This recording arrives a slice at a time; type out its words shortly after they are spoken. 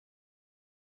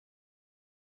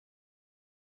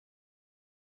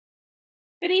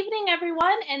Good evening,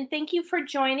 everyone, and thank you for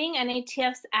joining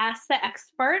NATF's Ask the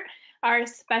Expert, our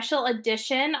special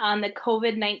edition on the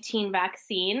COVID-19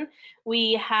 vaccine.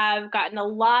 We have gotten a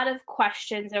lot of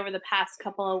questions over the past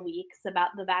couple of weeks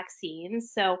about the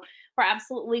vaccines, so we're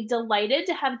absolutely delighted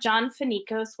to have John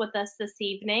Fanikos with us this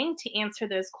evening to answer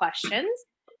those questions.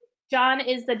 John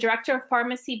is the Director of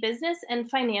Pharmacy Business and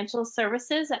Financial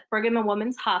Services at Brigham and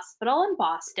Women's Hospital in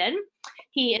Boston.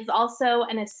 He is also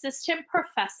an assistant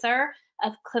professor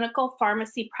of clinical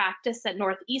pharmacy practice at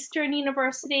Northeastern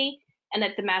University and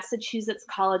at the Massachusetts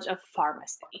College of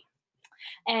Pharmacy.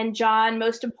 And John,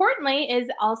 most importantly, is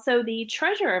also the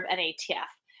treasurer of NATF.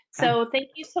 So thank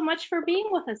you so much for being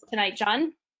with us tonight,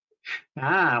 John.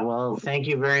 Well, thank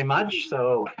you very much.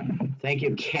 So thank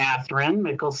you, Catherine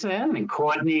Mickelson and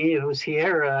Courtney, who's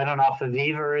here. I don't know if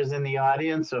Aviva is in the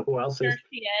audience or who else Sure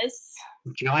she is.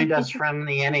 Joined us from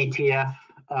the NATF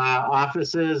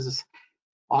offices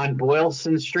on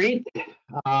Boylston Street.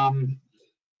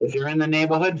 If you're in the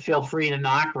neighborhood, feel free to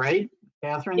knock, right,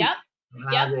 Catherine? Yep.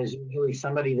 There's usually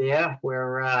somebody there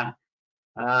where,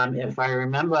 if I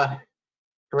remember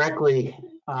correctly,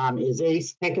 is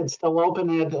Ace Ticket still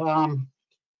open at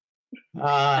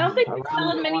I don't think we're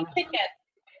selling many tickets.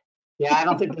 Yeah, I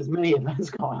don't think there's many events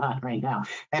going on right now.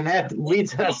 And that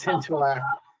leads us into our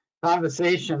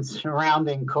conversation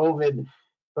surrounding COVID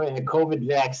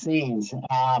vaccines.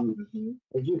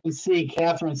 As you can see,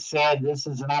 Catherine said this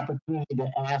is an opportunity to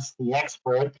ask the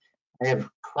expert. I have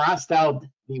crossed out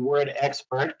the word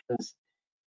expert because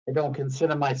I don't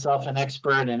consider myself an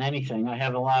expert in anything. I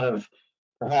have a lot of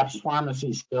perhaps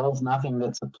pharmacy skills, nothing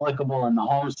that's applicable in the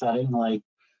home setting, like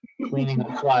cleaning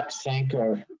a clot sink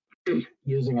or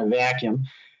using a vacuum.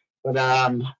 But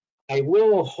I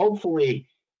will hopefully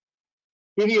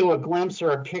give you a glimpse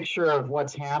or a picture of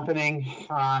what's happening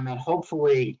and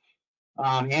hopefully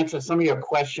answer some of your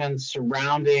questions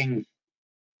surrounding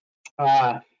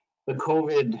the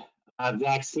COVID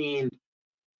vaccine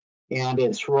and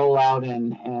its rollout.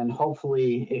 And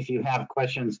hopefully, if you have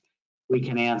questions, we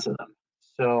can answer them.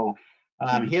 So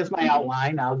here's my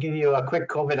outline. I'll give you a quick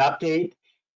COVID update.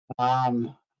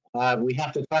 We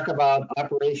have to talk about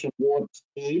Operation Warp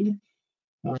Speed.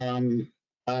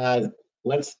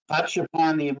 Let's touch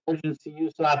upon the emergency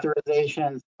use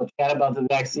authorizations. We'll chat about the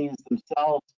vaccines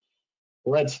themselves.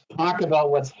 Let's talk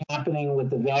about what's happening with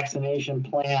the vaccination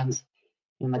plans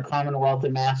in the Commonwealth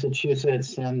of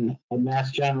Massachusetts and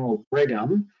Mass General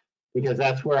Brigham, because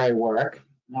that's where I work.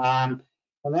 And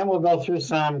then we'll go through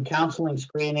some counseling,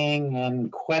 screening,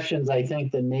 and questions I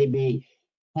think that may be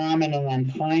common. And then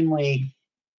finally,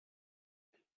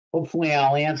 hopefully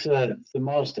I'll answer the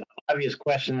most obvious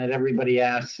question that everybody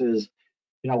asks is,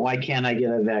 why can't I get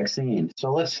a vaccine?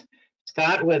 So let's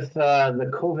start with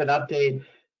the COVID update.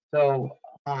 So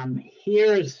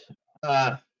here's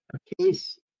a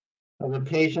case of a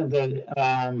patient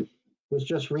that was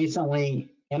just recently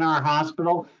in our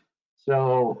hospital.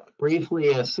 So briefly,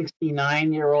 a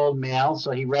 69-year-old male,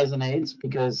 so he resonates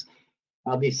because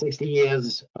I'll be 60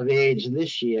 years of age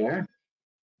this year.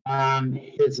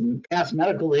 His past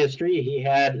medical history, he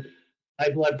had high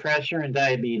blood pressure and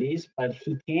diabetes, but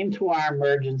he came to our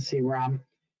emergency room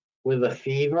with a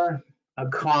fever, a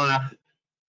cough,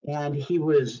 and he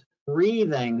was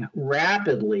breathing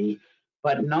rapidly,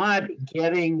 but not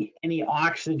getting any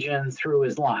oxygen through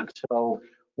his lungs. So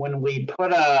when we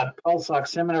put a pulse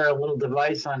oximeter, a little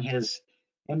device on his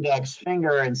index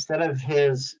finger, instead of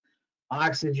his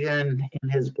oxygen in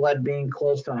his blood being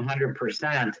close to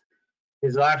 100%,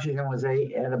 his oxygen was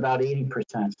at about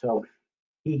 80%. So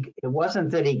it wasn't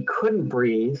that he couldn't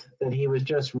breathe, that he was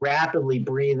just rapidly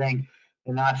breathing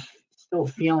and not still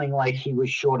feeling like he was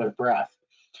short of breath.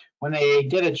 When they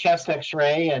did a chest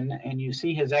x-ray and you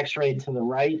see his x-ray to the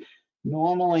right,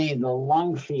 normally the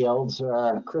lung fields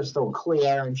are crystal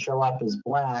clear and show up as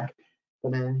black,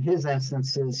 but in his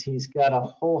instances, he's got a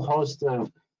whole host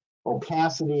of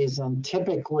opacities, and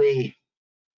typically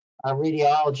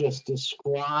radiologists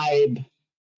describe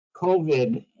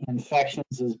COVID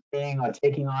infections as being or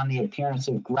taking on the appearance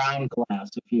of ground glass.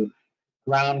 If you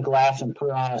ground glass and put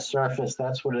it on a surface,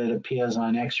 that's what it appears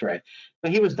on x-ray.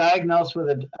 So he was diagnosed with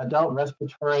an adult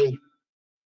respiratory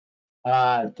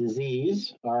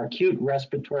disease or acute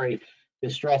respiratory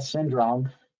distress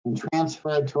syndrome and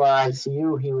transferred to our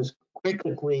ICU. He was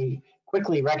quickly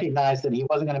recognized that he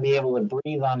wasn't going to be able to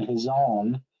breathe on his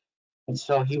own. And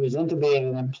so he was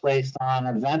intubated and placed on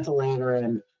a ventilator.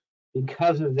 And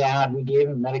because of that, we gave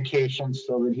him medication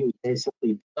so that he was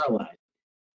basically paralyzed.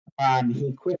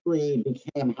 He quickly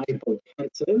became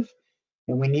hypotensive,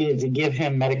 and we needed to give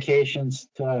him medications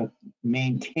to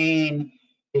maintain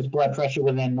his blood pressure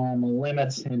within normal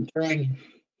limits. And during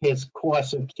his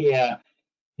course of care,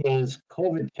 his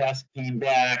COVID test came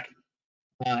back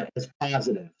as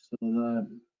positive. So the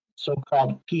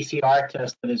so-called PCR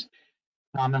test that is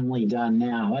commonly done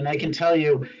now. And I can tell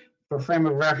you, for frame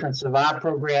of reference of our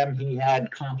program, he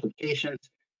had complications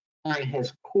during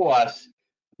his course,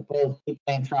 both deep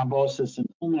vein thrombosis and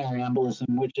pulmonary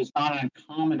embolism, which is not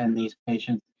uncommon in these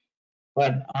patients.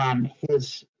 But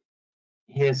his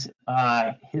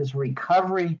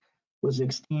recovery was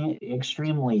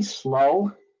extremely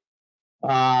slow,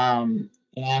 and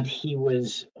he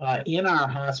was in our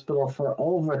hospital for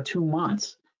over 2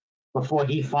 months before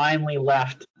he finally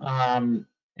left. And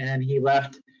he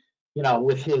left,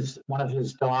 with one of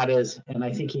his daughters, and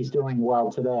I think he's doing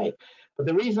well today. But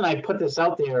the reason I put this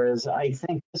out there is I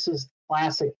think this is the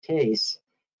classic case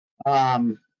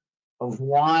of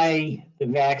why the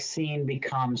vaccine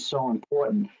becomes so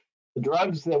important. The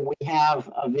drugs that we have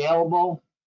available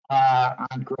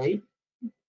aren't great.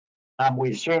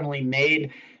 We've certainly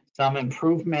made some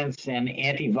improvements in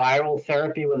antiviral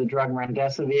therapy with the drug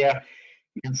remdesivir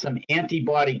and some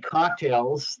antibody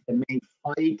cocktails that may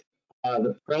fight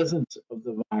the presence of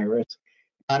the virus.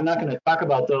 I'm not going to talk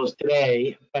about those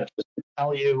today, but just to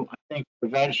tell you, I think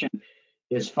prevention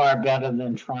is far better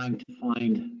than trying to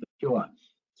find the cure.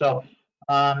 So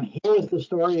here's the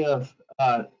story of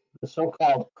the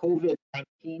so-called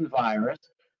COVID-19 virus,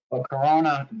 or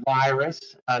coronavirus,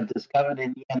 discovered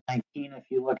in year 19, if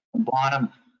you look at the bottom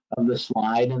of the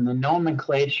slide, and the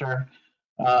nomenclature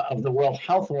of the World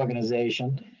Health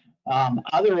Organization.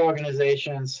 Other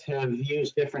organizations have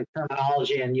used different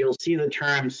terminology, and you'll see the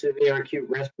term severe acute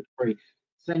respiratory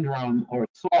syndrome, or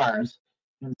SARS.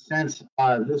 And since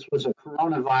this was a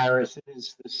coronavirus, it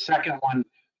is the second one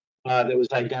that was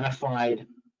identified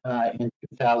in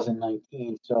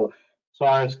 2019. So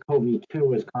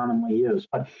SARS-CoV-2 is commonly used.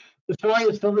 But the story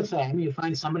is still the same. You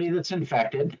find somebody that's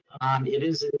infected. It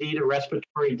is indeed a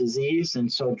respiratory disease,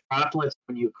 and so droplets,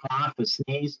 when you cough or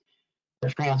sneeze, are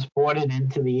transported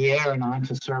into the air and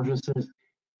onto surfaces,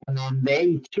 and then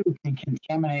they too can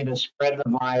contaminate or spread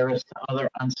the virus to other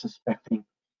unsuspecting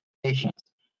patients.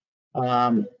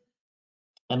 And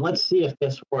let's see if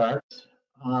this works.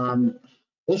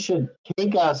 This should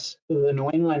take us to the New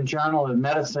England Journal of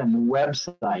Medicine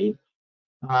website.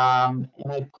 And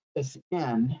I put this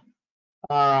in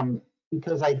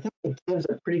because I think it gives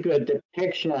a pretty good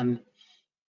depiction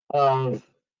of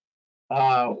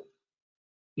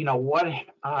what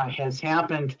has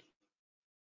happened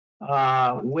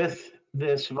with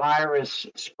this virus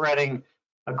spreading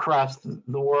across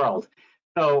the world.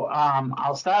 So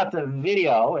I'll start the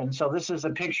video. And so this is a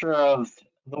picture of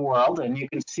the world, and you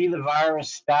can see the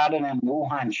virus started in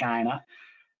Wuhan, China.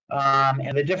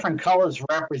 And the different colors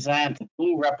represent,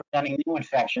 blue representing new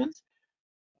infections,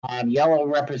 yellow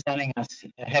representing a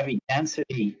heavy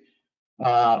density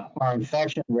or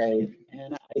infection rate.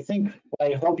 And I think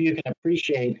what I hope you can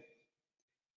appreciate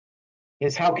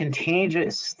is how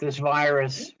contagious this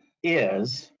virus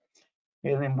is.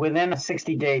 And then within a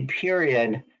 60-day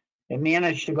period, it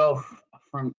managed to go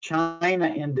from China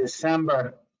in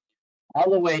December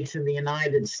all the way to the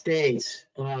United States,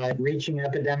 reaching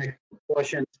epidemic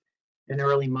proportions in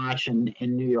early March in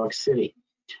New York City.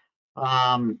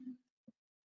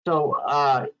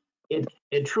 So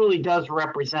it truly does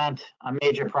represent a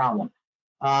major problem.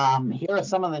 Here are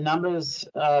some of the numbers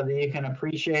that you can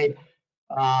appreciate.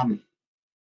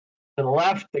 To the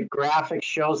left, the graphic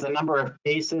shows the number of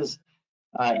cases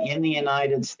in the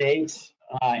United States.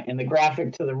 In the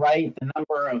graphic to the right, the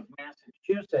number of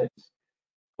Massachusetts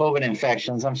COVID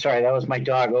infections. I'm sorry, that was my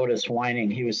dog Otis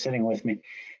whining. He was sitting with me.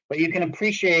 But you can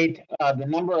appreciate the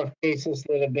number of cases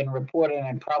that have been reported,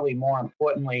 and probably more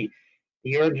importantly,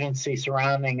 the urgency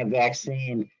surrounding a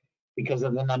vaccine because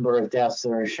of the number of deaths that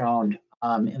are shown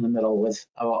in the middle, with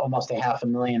almost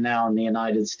 500,000 now in the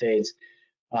United States.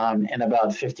 And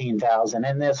about 15,000.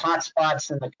 And there's hot spots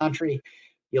in the country.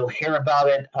 You'll hear about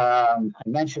it. I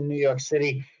mentioned New York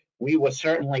City. We were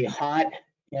certainly hot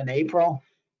in April,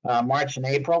 March and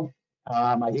April.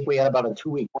 I think we had about a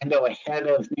 2-week window ahead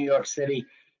of New York City.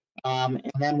 And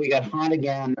then we got hot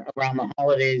again around the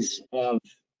holidays of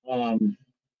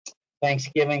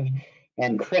Thanksgiving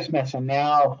and Christmas. And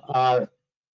now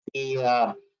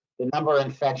the number of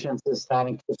infections is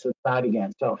starting to subside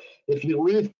again. So if you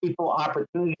leave people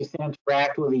opportunities to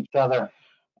interact with each other,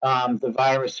 the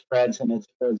virus spreads, and it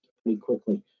spreads pretty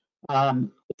quickly. I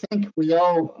think we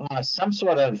owe some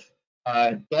sort of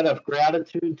debt of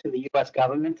gratitude to the U.S.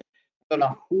 government. I don't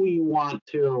know who you want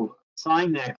to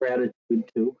assign that gratitude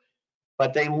to,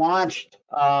 but they launched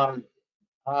the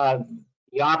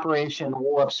Operation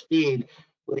Warp Speed,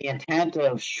 with the intent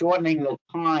of shortening the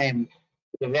time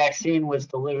the vaccine was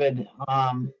delivered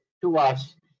to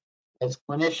us as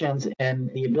clinicians and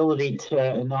the ability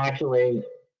to inoculate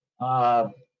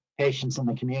patients in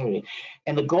the community.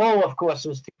 And the goal, of course,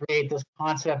 is to create this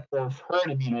concept of herd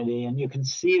immunity. And you can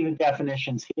see the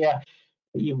definitions here.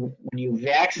 When you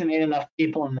vaccinate enough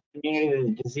people in the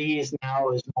community, the disease now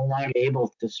is no longer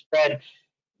able to spread.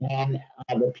 And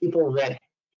the people that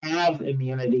have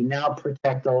immunity now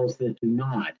protect those that do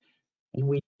not. And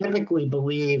we typically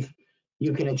believe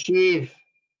you can achieve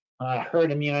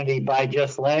herd immunity by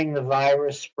just letting the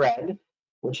virus spread,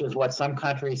 which is what some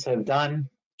countries have done,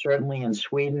 certainly in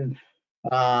Sweden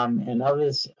and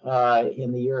others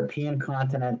in the European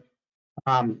continent.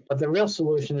 But the real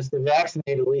solution is to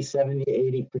vaccinate at least 70 to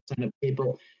 80% of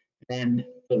people, and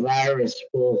the virus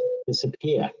will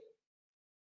disappear.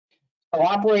 So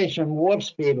Operation Warp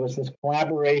Speed was this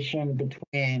collaboration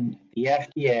between the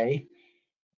FDA,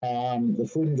 the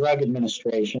Food and Drug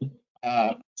Administration,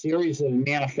 a series of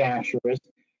manufacturers,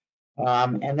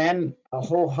 and then a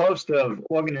whole host of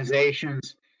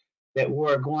organizations that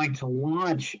were going to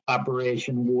launch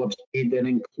Operation Warp Speed that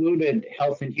included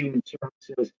Health and Human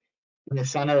Services and the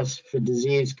Centers for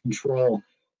Disease Control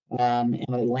in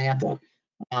Atlanta.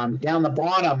 Down the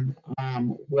bottom,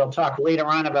 we'll talk later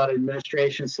on about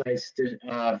administration sites,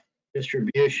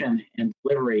 distribution and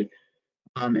delivery,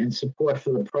 and support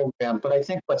for the program. But I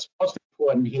think what's most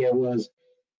important here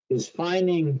is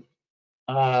finding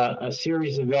a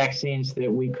series of vaccines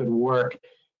that we could work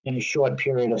in a short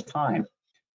period of time.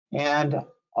 And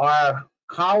our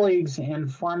colleagues in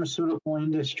pharmaceutical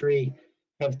industry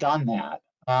have done that.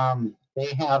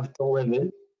 They have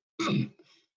delivered.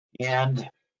 And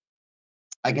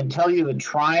I can tell you the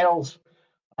trials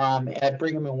at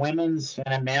Brigham and Women's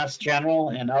and at Mass General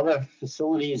and other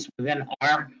facilities within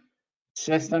our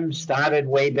system started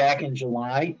way back in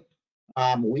July.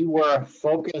 We were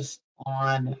focused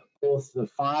on both the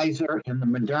Pfizer and the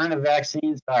Moderna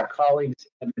vaccines. Our colleagues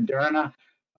at Moderna are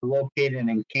located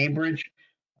in Cambridge.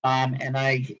 And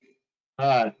I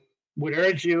would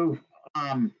urge you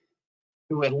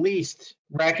to at least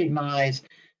recognize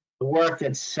the work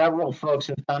that several folks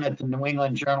have done at the New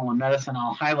England Journal of Medicine.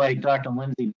 I'll highlight Dr.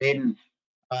 Lindsay Baden,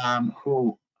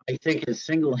 who I think has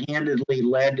single-handedly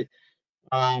led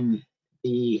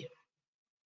the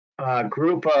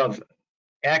group of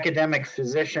academic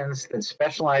physicians that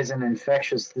specialize in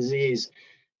infectious disease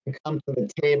to come to the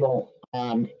table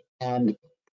and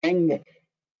bring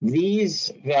these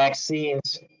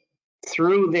vaccines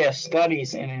through their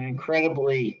studies in an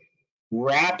incredibly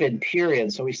rapid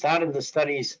period. So we started the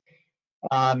studies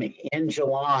in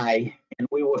July, and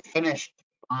we were finished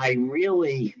by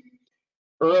really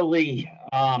early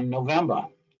November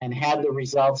and had the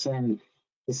results in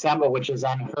December, which is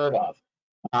unheard of.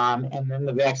 And then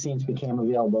the vaccines became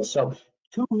available. So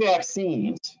 2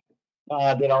 vaccines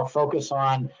that I'll focus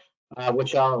on,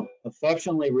 which I'll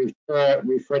affectionately refer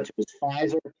to as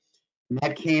Pfizer. And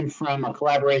that came from a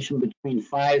collaboration between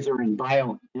Pfizer and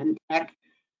BioNTech.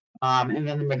 And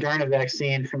then the Moderna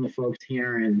vaccine from the folks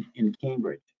here in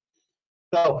Cambridge.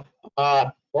 So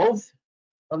both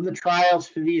of the trials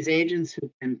for these agents have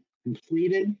been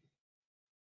completed.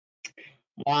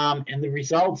 And the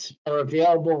results are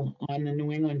available on the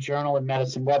New England Journal of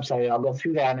Medicine website. I'll go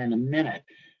through that in a minute.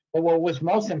 But what was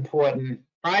most important,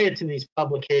 prior to these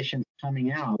publications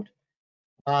coming out,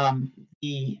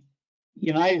 the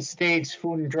United States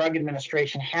Food and Drug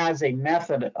Administration has a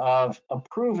method of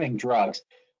approving drugs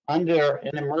under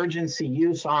an emergency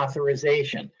use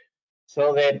authorization,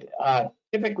 so that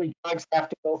typically drugs have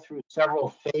to go through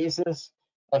several phases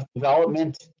of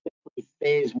development, typically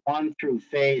phase 1 through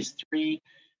phase 3.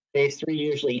 Phase 3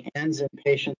 usually ends in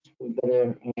patients that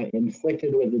are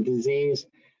inflicted with the disease.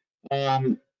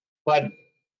 But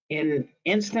in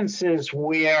instances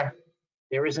where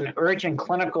there is an urgent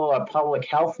clinical or public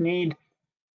health need,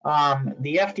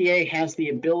 the FDA has the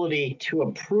ability to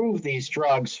approve these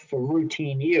drugs for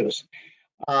routine use.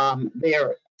 They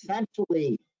are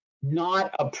essentially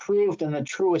not approved in the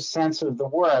truest sense of the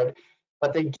word,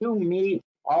 but they do meet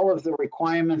all of the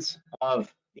requirements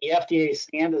of the FDA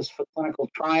standards for clinical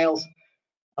trials.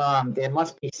 There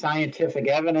must be scientific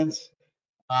evidence.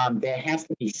 There has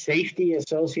to be safety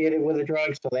associated with the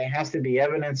drug, so there has to be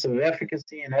evidence of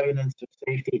efficacy and evidence of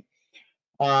safety.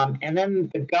 And then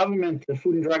the government, the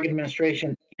Food and Drug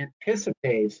Administration,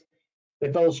 anticipates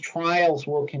that those trials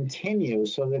will continue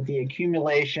so that the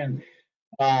accumulation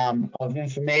of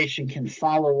information can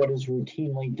follow what is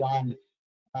routinely done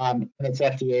in its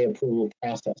FDA approval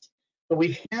process. So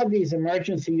we've had these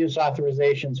emergency use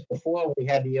authorizations before. We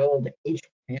had the old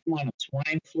H1N1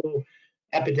 swine flu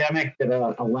epidemic that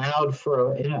allowed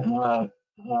for a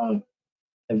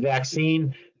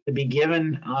vaccine to be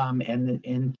given, and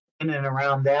in and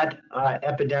around that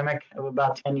epidemic of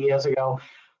about 10 years ago.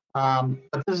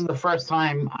 But this is the first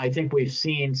time I think we've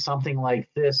seen something like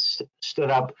this stood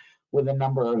up with a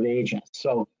number of agents.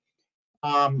 So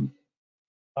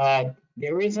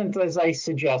there isn't, as I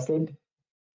suggested,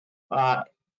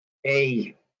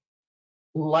 a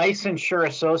licensure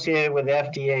associated with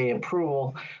FDA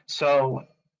approval. So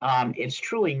it's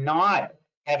truly not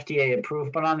FDA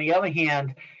approved, but on the other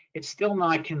hand, it's still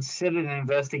not considered an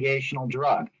investigational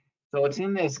drug. So it's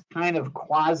in this kind of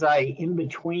quasi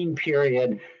in-between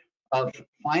period of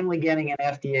finally getting an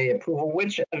FDA approval,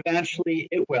 which eventually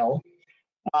it will,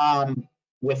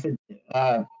 with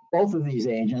both of these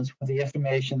agents, with the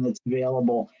information that's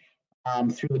available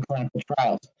through the clinical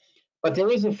trials. But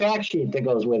there is a fact sheet that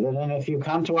goes with it, and if you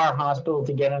come to our hospital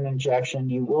to get an injection,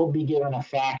 you will be given a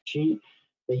fact sheet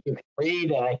that you can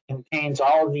read, and it contains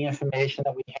all of the information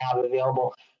that we have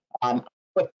available.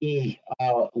 Put the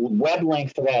web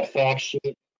link for that fact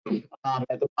sheet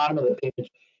at the bottom of the page.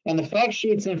 And the fact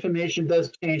sheet's information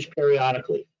does change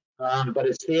periodically, but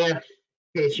it's there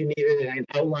in case you need it, and it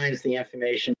outlines the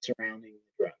information surrounding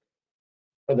the drug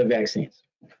for the vaccines.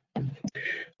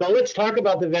 So let's talk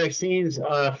about the vaccines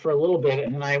for a little bit,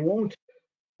 and I won't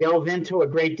delve into a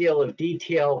great deal of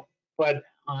detail, but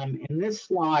in this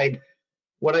slide,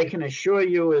 what I can assure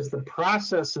you is the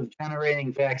process of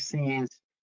generating vaccines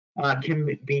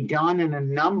can be done in a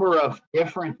number of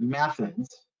different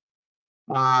methods.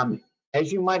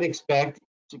 As you might expect,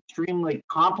 it's extremely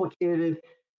complicated.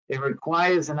 It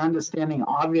requires an understanding,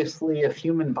 obviously, of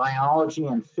human biology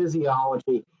and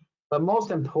physiology, but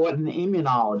most important,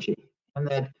 immunology, and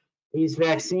that these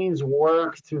vaccines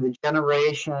work through the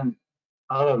generation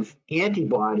of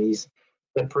antibodies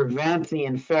that prevent the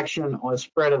infection or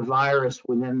spread of virus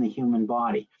within the human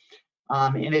body.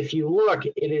 And if you look,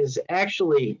 it is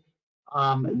actually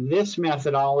this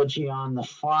methodology on the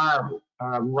far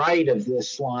right of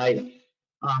this slide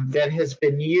that has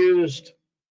been used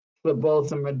for both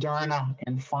the Moderna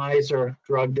and Pfizer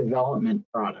drug development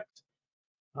products.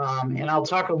 And I'll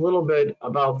talk a little bit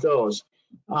about those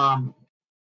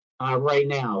right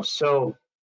now. So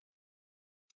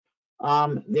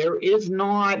there is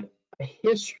not a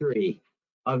history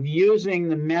of using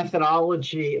the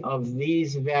methodology of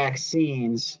these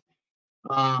vaccines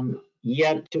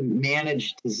yet to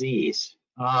manage disease,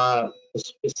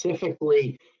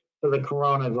 specifically for the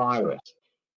coronavirus.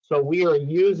 So we are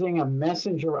using a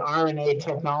messenger RNA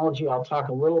technology. I'll talk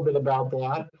a little bit about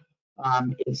that.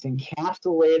 It's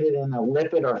encapsulated in a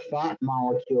lipid or fat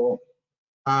molecule,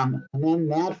 and then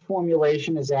that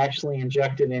formulation is actually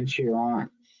injected into your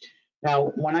arm.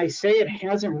 Now, when I say it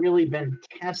hasn't really been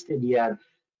tested yet,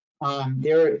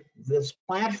 this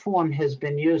platform has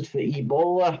been used for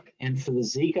Ebola and for the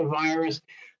Zika virus,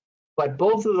 but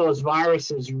both of those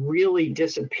viruses really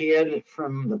disappeared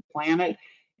from the planet,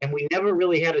 and we never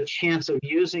really had a chance of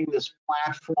using this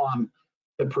platform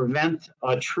to prevent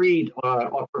or treat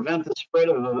or prevent the spread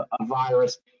of a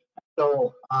virus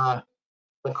until the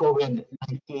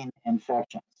COVID-19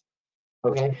 infections.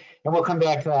 Okay, and we'll come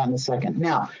back to that in a second.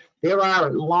 Now, there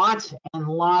are lots and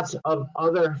lots of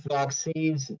other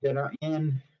vaccines that are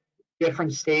in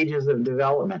different stages of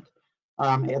development.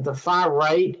 At the far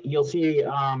right, you'll see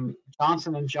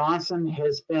Johnson & Johnson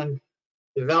has been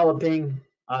developing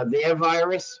their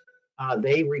virus.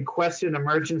 They requested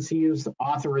emergency use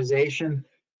authorization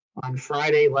on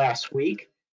Friday last week.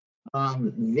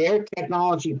 Their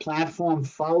technology platform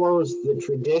follows the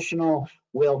traditional,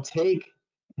 we'll take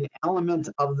an element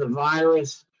of the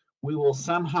virus, we will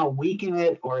somehow weaken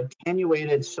it or attenuate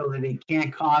it so that it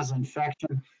can't cause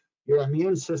infection. Your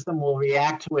immune system will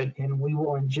react to it, and we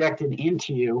will inject it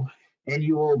into you, and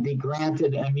you will be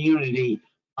granted immunity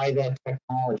by that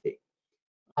technology.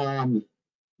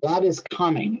 That is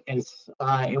coming, and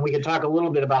we can talk a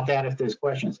little bit about that if there's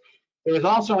questions. There is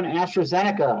also an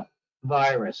AstraZeneca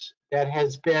virus that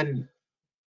has been,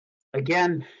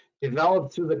 again,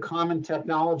 developed through the common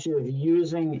technology of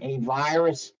using a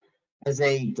virus as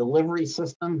a delivery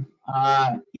system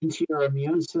into your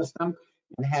immune system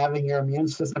and having your immune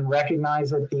system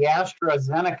recognize it. The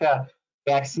AstraZeneca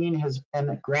vaccine has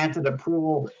been granted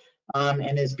approval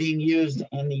and is being used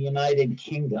in the United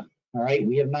Kingdom. All right,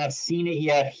 we have not seen it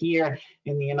yet here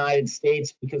in the United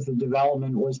States because the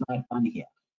development was not done here.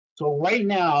 So right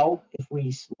now, if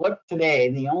we look today,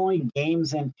 the only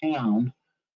games in town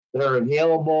that are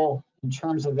available in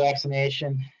terms of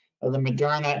vaccination are the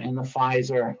Moderna and the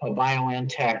Pfizer or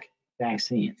BioNTech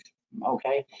vaccines,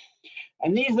 okay?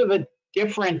 And these are the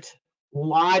different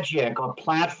logic or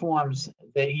platforms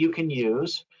that you can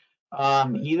use,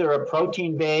 either a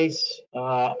protein base,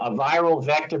 a viral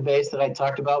vector base that I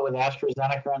talked about with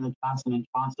AstraZeneca and the Johnson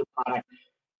 & Johnson product.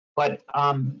 But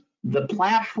the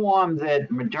platform that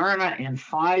Moderna and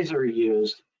Pfizer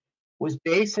used was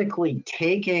basically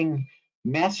taking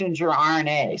messenger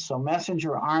RNA. So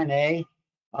messenger RNA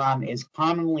is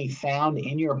commonly found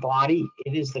in your body.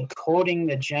 It is the coating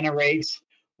that generates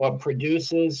or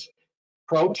produces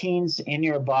proteins in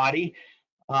your body.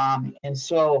 And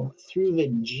so through the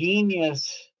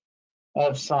genius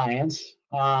of science,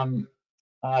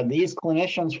 these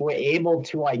clinicians were able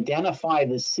to identify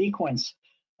the sequence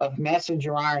of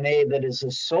messenger RNA that is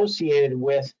associated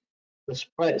with the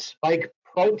spike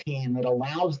protein that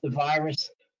allows the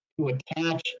virus to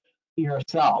attach to your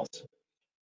cells.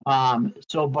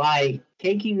 So by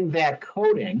taking that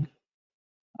coating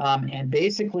and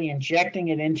basically injecting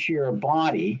it into your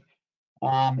body,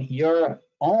 your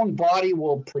own body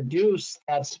will produce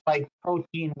that spike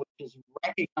protein, which is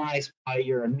recognized by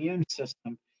your immune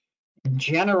system and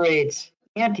generates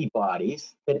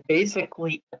antibodies that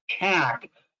basically attack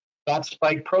that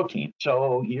spike protein.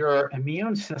 So your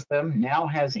immune system now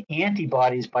has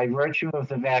antibodies by virtue of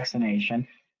the vaccination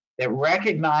that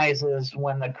recognizes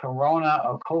when the corona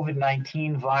or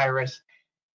COVID-19 virus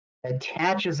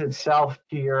attaches itself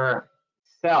to your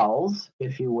cells,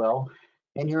 if you will,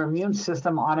 and your immune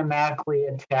system automatically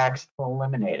attacks to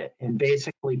eliminate it and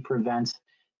basically prevents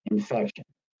infection.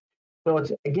 So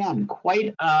it's, again,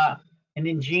 quite an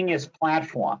ingenious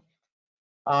platform.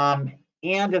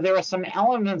 And there are some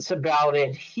elements about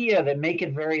it here that make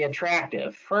it very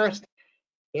attractive. First,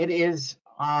 it is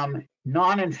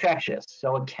non-infectious,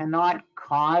 so it cannot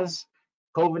cause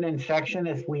COVID infection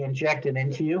if we inject it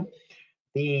into you.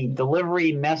 The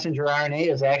delivery messenger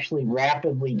RNA is actually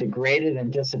rapidly degraded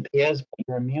and disappears, but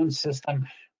your immune system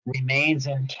remains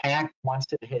intact once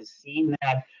it has seen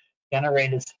that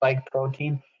generated spike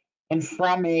protein. And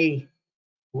from a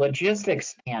logistics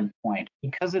standpoint,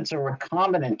 because it's a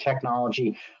recombinant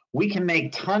technology, we can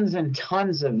make tons and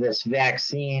tons of this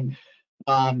vaccine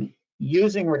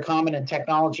using recombinant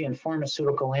technology in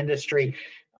pharmaceutical industry.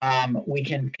 We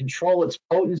can control its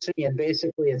potency and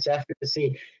basically its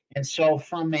efficacy. And so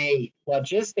from a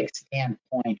logistics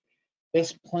standpoint,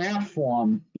 this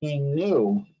platform being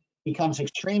new becomes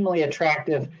extremely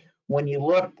attractive when you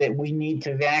look that we need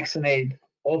to vaccinate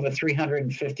over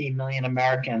 350 million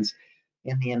Americans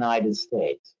in the United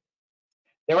States.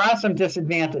 There are some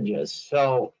disadvantages.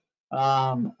 So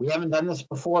we haven't done this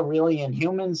before really in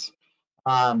humans.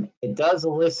 It does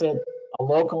elicit a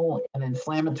local and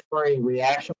inflammatory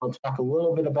reaction. We'll talk a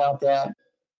little bit about that.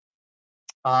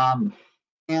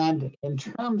 And in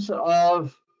terms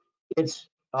of its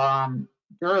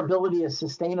durability and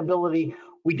sustainability,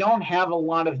 we don't have a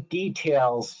lot of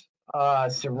details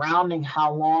surrounding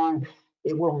how long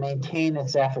it will maintain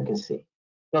its efficacy.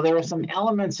 So there are some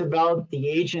elements about the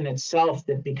agent itself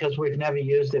that, because we've never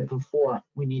used it before,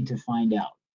 we need to find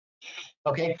out.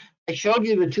 Okay, I showed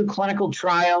you the two clinical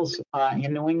trials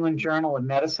in New England Journal of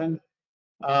Medicine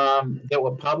that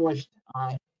were published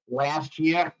last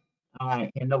year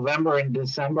in November and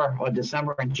December, or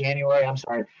December and January, I'm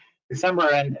sorry, December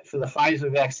and for the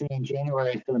Pfizer vaccine,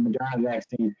 January for the Moderna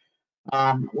vaccine.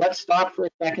 Let's stop for a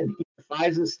second. The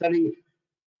Pfizer study,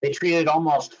 they treated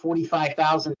almost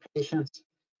 45,000 patients.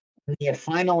 In the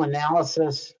final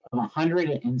analysis of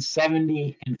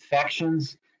 170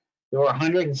 infections, there were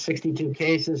 162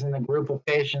 cases in the group of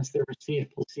patients that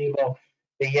received placebo,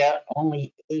 but yet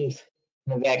only 8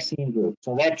 in the vaccine group.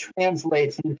 So that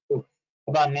translates into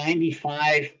about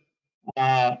 95%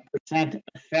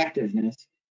 effectiveness.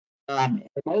 And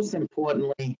most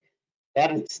importantly,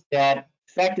 that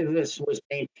effectiveness was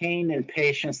maintained in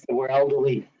patients that were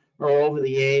elderly or over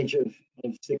the age of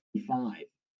 65.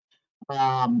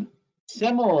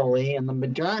 Similarly, in the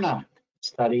Moderna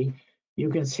study, you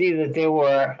can see that there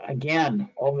were, again,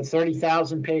 over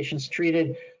 30,000 patients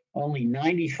treated, only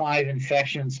 95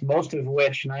 infections, most of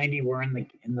which 90 were in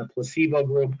the placebo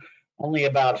group, only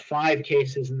about 5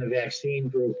 cases in the vaccine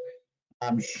group,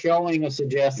 showing or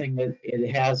suggesting that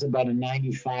it has about a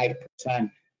 95%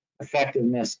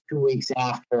 effectiveness 2 weeks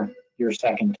after your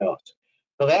second dose.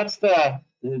 So that's the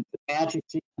magic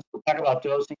sequence. We'll talk about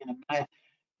dosing in a minute.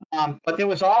 But there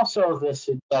was also the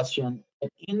suggestion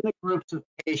that in the groups of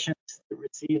patients that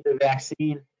received the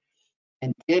vaccine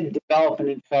and did develop an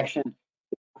infection,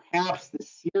 perhaps the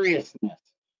seriousness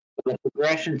of the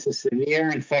progression to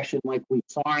severe infection like we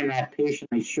saw in that patient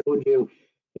I showed you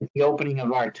at the opening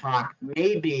of our talk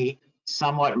may be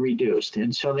somewhat reduced.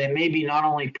 And so there may be not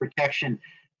only protection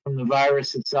from the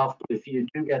virus itself, but if you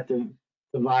do get the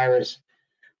the virus,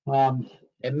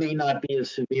 it may not be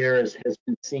as severe as has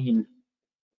been seen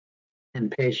in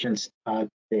patients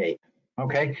today.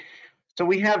 Okay, so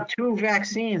we have two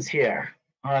vaccines here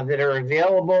that are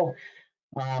available,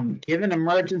 given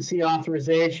emergency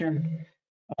authorization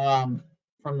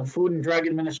from the Food and Drug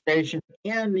Administration,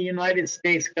 and the United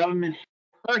States government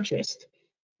purchased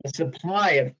a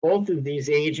supply of both of these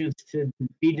agents to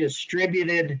be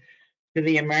distributed to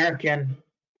the American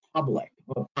public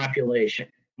or population.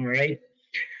 All right.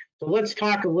 So let's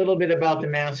talk a little bit about the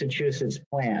Massachusetts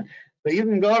plan. So you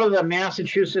can go to the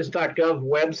massachusetts.gov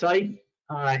website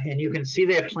and you can see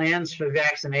their plans for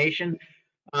vaccination.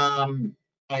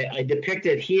 I depict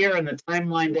it here in the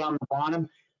timeline down the bottom.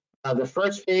 The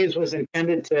first phase was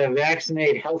intended to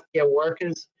vaccinate healthcare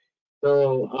workers.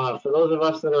 So for those of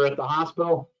us that are at the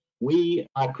hospital, we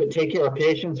could take care of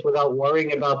patients without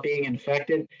worrying about being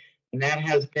infected. And that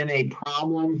has been a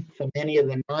problem for many of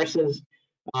the nurses.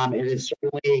 It is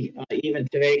certainly, even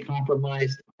today,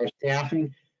 compromised our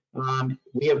staffing.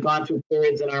 We have gone through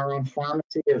periods in our own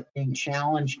pharmacy of being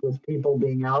challenged with people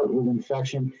being out with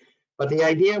infection. But the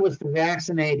idea was to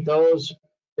vaccinate those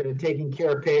that are taking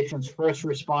care of patients, first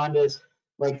responders,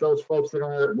 like those folks that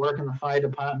are work in the fire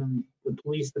department, the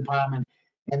police department,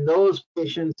 and those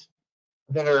patients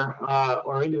that are,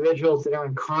 or individuals that are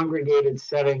in congregated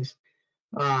settings,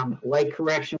 like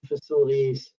correction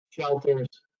facilities, shelters,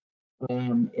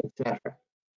 etc.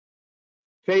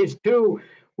 Phase two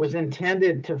was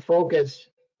intended to focus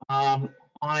on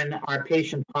our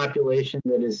patient population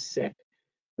that is sick.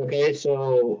 Okay,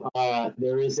 so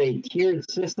there is a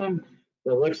tiered system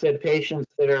that looks at patients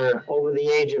that are over the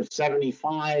age of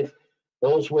 75,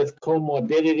 those with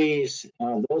comorbidities,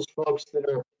 those folks that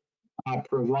are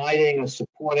providing or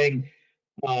supporting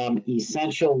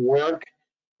essential work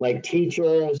like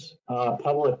teachers,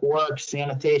 public works,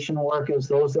 sanitation workers,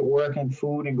 those that work in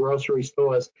food and grocery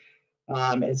stores,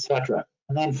 etc.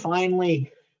 And then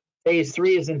finally, phase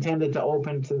three is intended to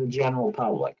open to the general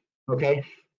public. Okay,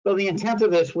 so the intent of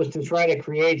this was to try to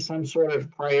create some sort of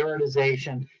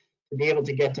prioritization to be able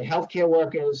to get to healthcare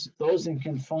workers, those in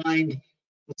confined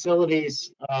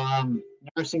facilities,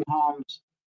 nursing homes,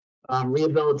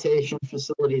 rehabilitation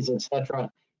facilities, etc.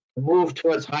 Move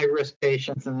towards high-risk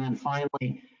patients, and then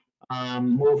finally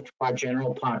move to our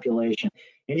general population.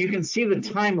 And you can see the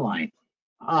timeline.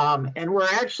 And we're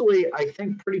actually, I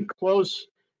think, pretty close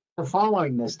to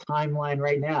following this timeline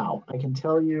right now. I can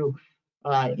tell you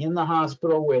in the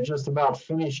hospital, we're just about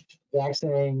finished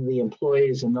vaccinating the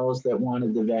employees and those that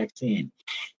wanted the vaccine.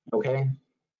 Okay.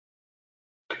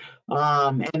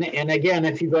 And again,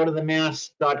 if you go to the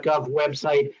mass.gov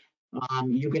website,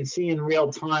 you can see in real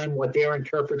time what their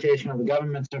interpretation of the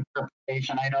government's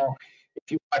interpretation. I know if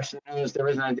you watch the news, there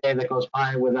isn't a day that goes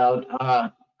by without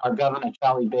our governor,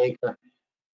 Charlie Baker,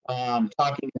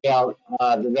 talking about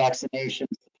the vaccinations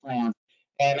plan.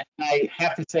 And I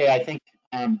have to say, I think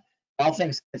all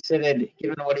things considered,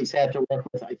 given what he's had to work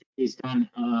with, I think he's done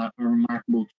a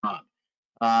remarkable job.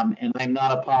 And I'm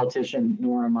not a politician,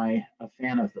 nor am I a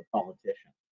fan of the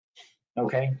politician.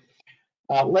 Okay.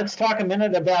 Let's talk a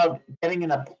minute about getting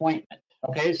an appointment.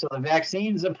 Okay, so the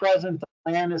vaccines are present, the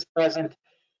plan is present.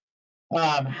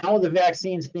 How are the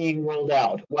vaccines being rolled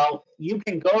out? Well, you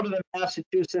can go to the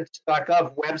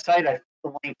Massachusetts.gov website. I put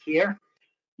the link here.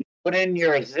 You put in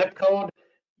your zip code.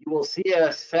 You will see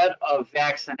a set of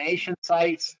vaccination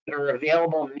sites that are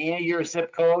available near your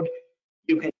zip code.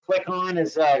 You can click on,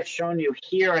 as I've shown you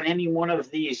here, on any one of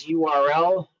these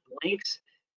URL links.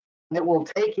 It will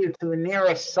take you to the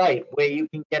nearest site where you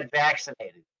can get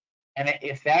vaccinated. And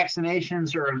if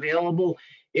vaccinations are available,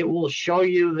 it will show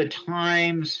you the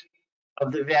times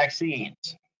of the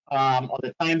vaccines or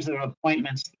the times of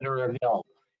appointments that are available.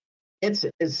 It's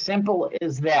as simple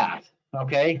as that,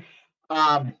 okay?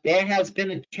 There has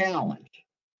been a challenge.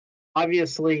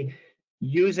 Obviously,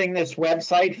 using this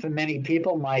website for many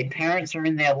people, my parents are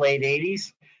in their late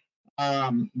 80s.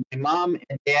 My mom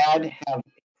and dad have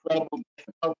incredible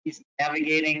difficulties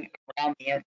navigating around the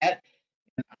internet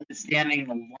and understanding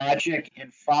the logic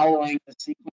and following the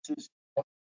sequences.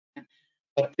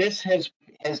 But this has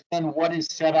been what is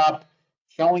set up,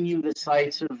 showing you the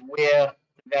sites of where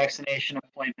the vaccination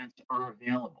appointments are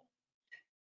available.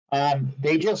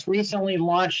 They just recently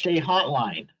launched a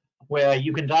hotline where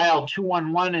you can dial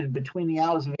 211, and between the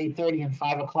hours of 8:30 and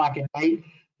 5 o'clock at night,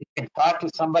 you can talk to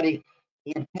somebody.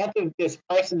 The intent of this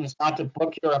person is not to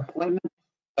book your appointment,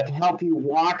 but to help you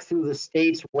walk through the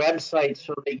state's website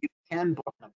so that you can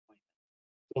book an appointment.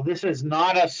 So this is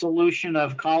not a solution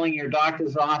of calling your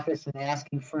doctor's office and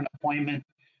asking for an appointment.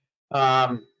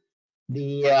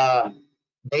 The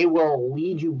They will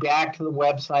lead you back to the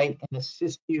website and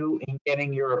assist you in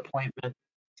getting your appointment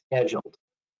scheduled.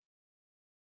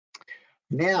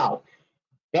 Now,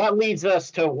 that leads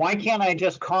us to, why can't I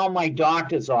just call my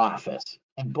doctor's office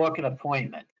and book an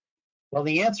appointment? Well,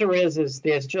 the answer is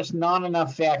there's just not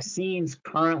enough vaccines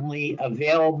currently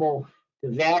available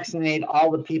to vaccinate all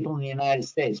the people in the United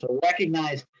States. So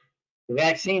recognize the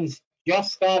vaccines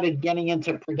just started getting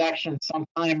into production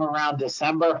sometime around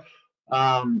December.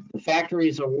 The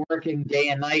factories are working day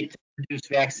and night to produce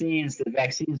vaccines. The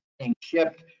vaccines are being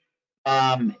shipped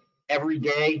every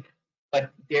day,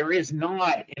 but there is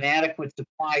not an adequate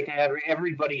supply to have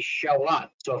everybody show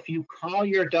up. So if you call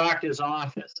your doctor's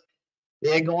office,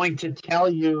 they're going to tell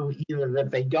you either that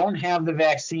they don't have the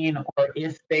vaccine, or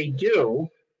if they do,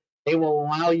 they will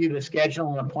allow you to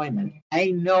schedule an appointment. I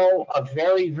know of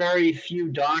very, very few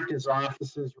doctor's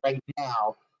offices right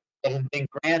now that have been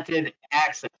granted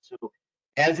access. So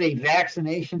as a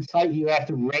vaccination site, you have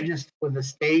to register with the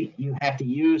state. You have to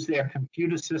use their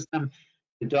computer system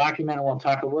to document, and we'll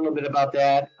talk a little bit about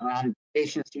that on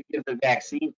patients you give the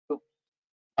vaccine to.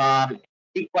 To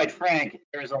be quite frank,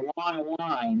 there's a long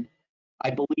line, I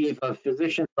believe, of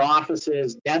physicians'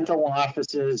 offices, dental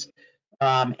offices,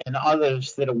 and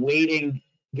others that are waiting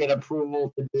to get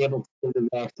approval to be able to do the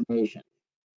vaccination.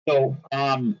 So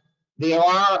there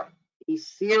are a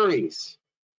series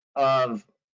of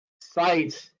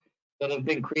sites that have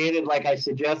been created, like I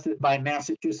suggested, by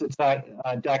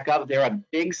Massachusetts.gov. There are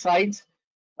big sites,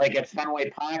 like at Fenway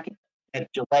Park, at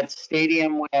Gillette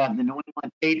Stadium, where the New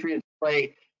England Patriots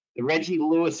play. The Reggie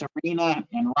Lewis Arena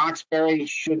in Roxbury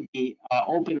should be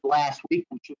opened last week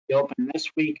and should be open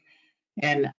this week.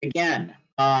 And again,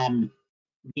 the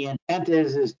intent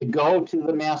is to go to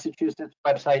the Massachusetts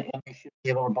website and you should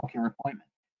be able to book your appointment.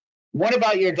 What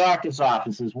about your doctor's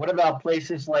offices? What about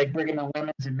places like Brigham and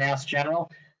Women's and Mass General?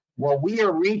 Well, we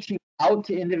are reaching out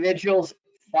to individuals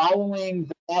following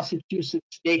the Massachusetts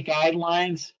state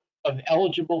guidelines of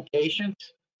eligible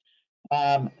patients.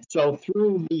 So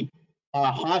through the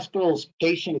hospital's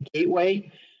patient gateway,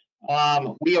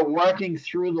 we are working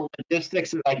through the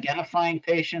logistics of identifying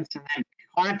patients and then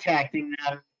contacting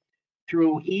them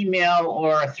through email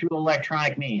or through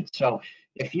electronic means. So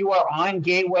if you are on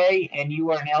Gateway and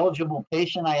you are an eligible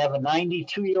patient, I have a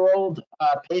 92-year-old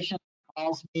patient who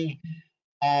calls me,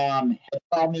 has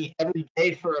called me every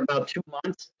day for about 2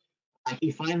 months.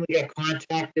 He finally got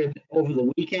contacted over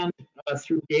the weekend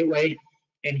through Gateway,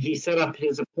 and he set up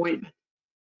his appointment.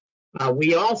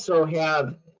 We also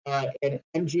have at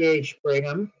MGH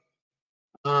Brigham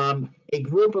a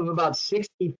group of about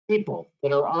 60 people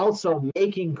that are also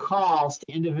making calls to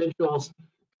individuals,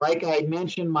 like I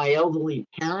mentioned, my elderly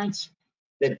parents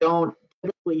that don't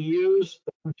typically use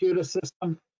the computer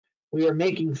system. We are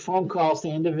making phone calls to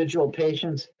individual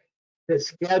patients to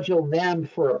schedule them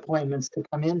for appointments to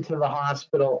come into the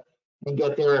hospital and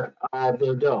get their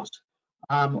dose.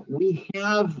 We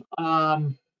have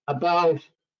about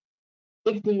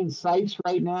 15 sites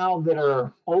right now that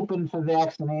are open for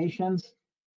vaccinations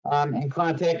and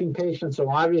contacting patients. So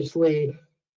obviously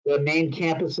the main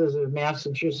campuses of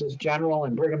Massachusetts General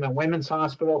and Brigham and Women's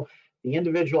Hospital, the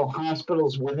individual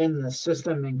hospitals within the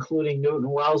system, including Newton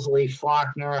Wellesley,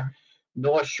 Faulkner,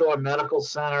 North Shore Medical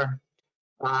Center,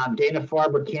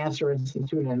 Dana-Farber Cancer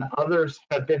Institute, and others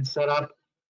have been set up.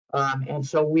 And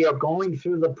so we are going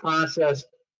through the process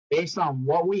based on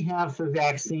what we have for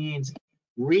vaccines,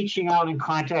 reaching out and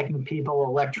contacting people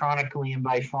electronically and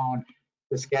by phone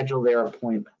to schedule their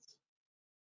appointments.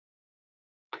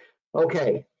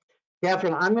 Okay,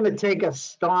 Catherine, I'm going to take a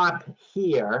stop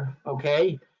here,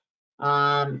 okay,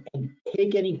 and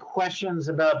take any questions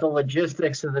about the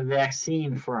logistics of the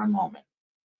vaccine for a moment.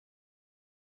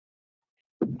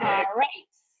 All right.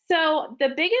 So the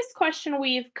biggest question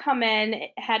we've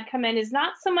had come in is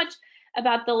not so much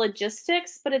about the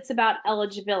logistics, but it's about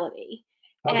eligibility.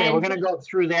 Okay, and we're going to go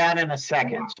through that in a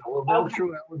second. So we'll go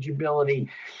through eligibility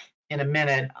in a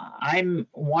minute. I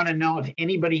want to know if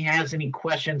anybody has any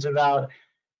questions about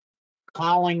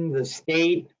calling the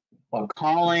state or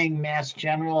calling Mass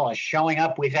General or showing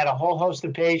up. We've had a whole host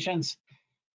of patients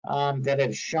that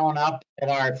have shown up at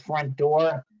our front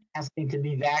door asking to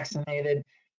be vaccinated.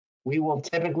 We will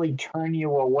typically turn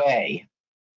you away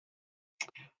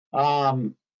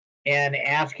and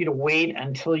ask you to wait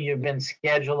until you've been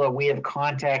scheduled or we have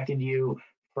contacted you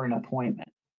for an appointment.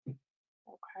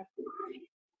 Okay.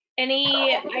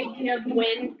 Any idea of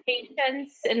when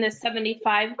patients in the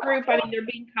 75 group, I mean, they're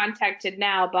being contacted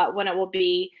now, but when it will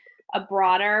be a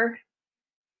broader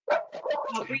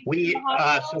outreach? We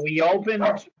opened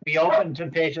to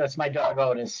patients. That's my dog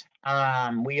Otis.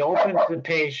 We opened to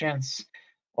patients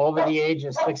over the age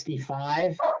of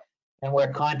 65, and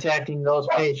we're contacting those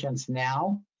patients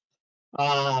now.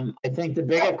 I think the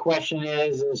bigger question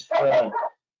is for,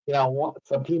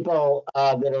 for people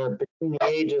that are between the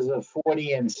ages of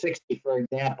 40 and 60, for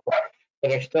example,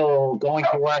 that are still going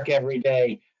to work every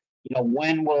day,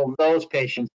 when will those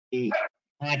patients be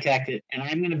contacted? And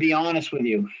I'm going to be honest with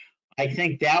you, I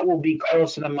think that will be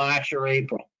closer to March or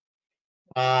April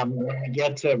when we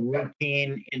get to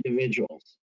routine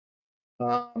individuals.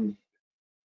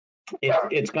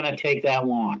 It's going to take that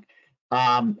long.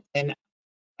 And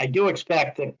I do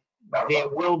expect that there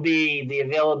will be the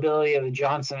availability of the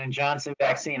Johnson & Johnson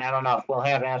vaccine. I don't know if we'll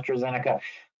have AstraZeneca,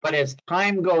 but as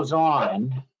time goes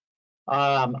on,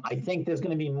 I think there's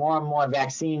going to be more and more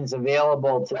vaccines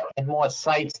available and more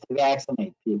sites to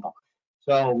vaccinate people.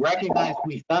 So recognize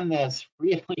we've done this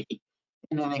really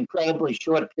in an incredibly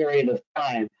short period of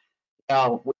time.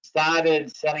 We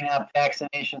started setting up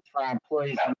vaccinations for our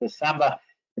employees in December.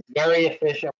 It's very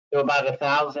efficient. We do about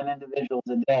 1,000 individuals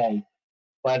a day.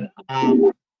 But,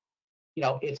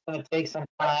 it's going to take some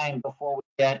time before we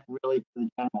get really to the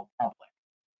general public.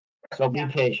 So be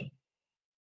patient.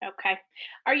 Okay.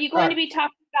 Are you going to be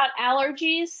talking about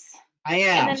allergies? I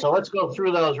am. So let's go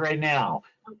through those right now.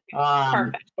 Okay.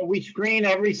 Perfect. So we screen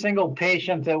every single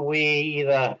patient that we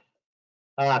either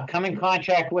come in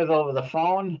contact with over the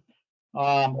phone,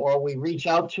 or we reach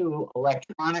out to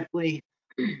electronically,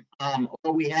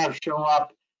 or we have show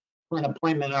up for an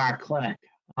appointment in our clinic.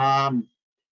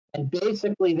 And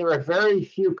basically, there are very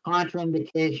few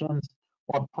contraindications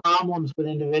or problems with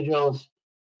individuals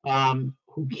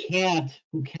who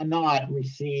cannot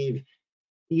receive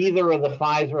either of the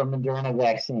Pfizer or Moderna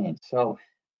vaccines. So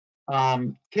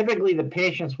typically, the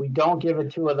patients we don't give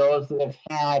it to are those that have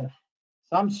had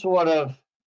some sort of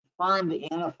confirmed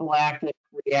anaphylactic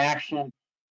reaction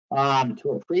to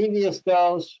a previous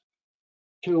dose,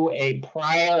 to a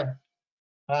prior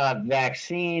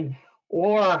vaccine,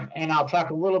 and I'll talk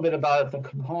a little bit about the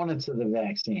components of the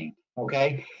vaccine,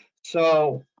 okay?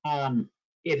 So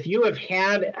if you have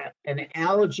had an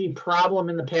allergy problem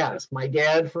in the past, my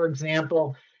dad, for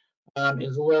example,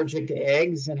 is allergic to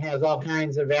eggs and has all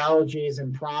kinds of allergies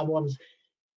and problems.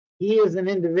 He is an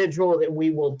individual that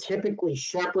we will typically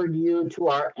shepherd you to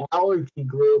our allergy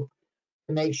group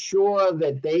to make sure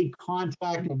that they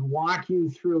contact and walk you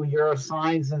through your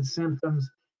signs and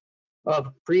symptoms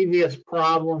of previous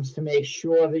problems to make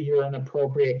sure that you're an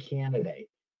appropriate candidate.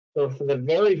 So for the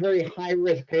very, very high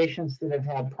risk patients that have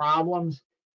had problems,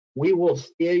 we will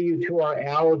steer you to our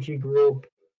allergy group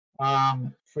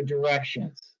for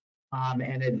directions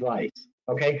and advice,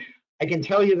 okay? I can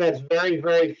tell you that's very,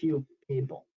 very few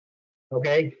people,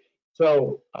 okay?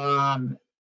 So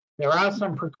there are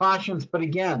some precautions, but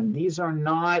again, these are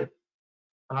not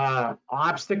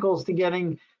obstacles to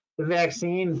getting the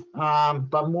vaccine,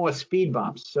 but more speed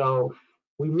bumps. So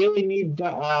we really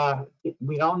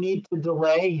we don't need to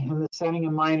delay in the setting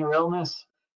of minor illness.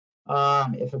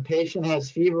 If a patient has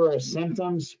fever or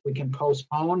symptoms, we can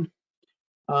postpone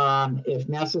if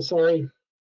necessary.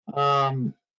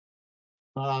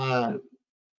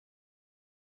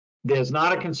 There's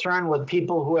not a concern with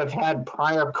people who have had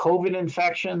prior COVID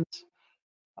infections.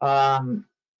 The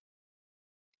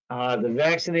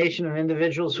vaccination of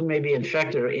individuals who may be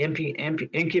infected or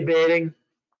incubating,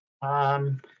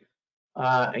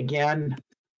 again,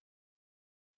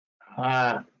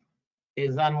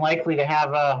 is unlikely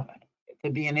to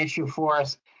be an issue for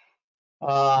us.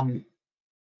 And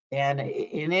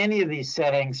in any of these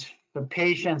settings, for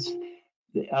patients,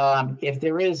 if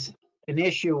there is an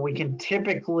issue, we can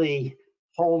typically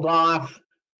hold off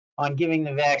on giving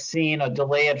the vaccine or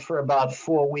delay it for about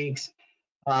 4 weeks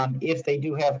if they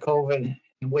do have COVID,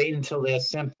 and wait until their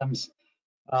symptoms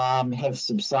have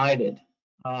subsided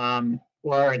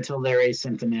or until they're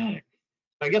asymptomatic.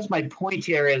 I guess my point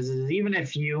here is even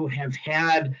if you have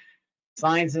had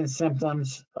signs and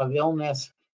symptoms of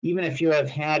illness, even if you have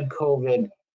had COVID,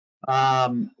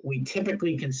 we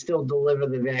typically can still deliver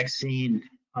the vaccine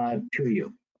to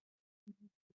you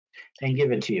and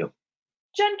give it to you.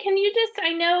 John, can you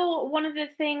I know one of the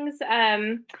things,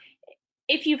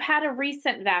 if you've had a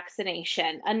recent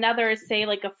vaccination, another, say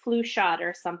like a flu shot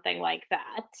or something like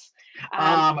that.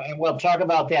 And we'll talk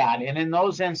about that. And in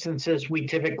those instances, we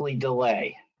typically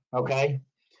delay, okay?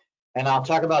 And I'll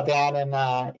talk about that in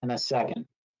a second.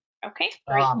 Okay,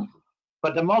 great.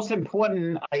 But the most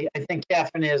important, I think,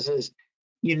 Catherine, is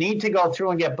you need to go through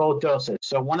and get both doses.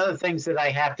 So one of the things that I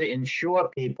have to ensure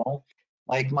people,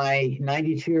 like my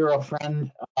 92-year-old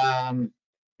friend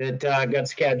that got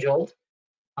scheduled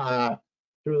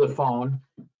through the phone,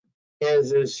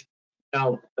 is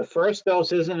the first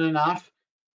dose isn't enough.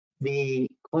 The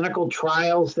clinical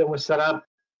trials that were set up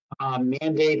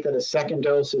mandate that a second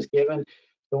dose is given.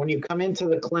 So when you come into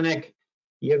the clinic,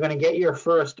 you're going to get your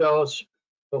first dose.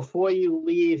 Before you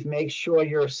leave, make sure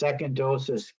your second dose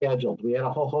is scheduled. We had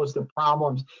a whole host of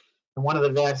problems in one of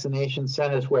the vaccination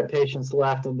centers where patients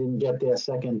left and didn't get their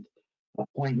second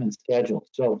appointment scheduled.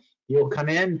 So you'll come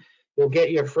in, you'll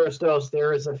get your first dose.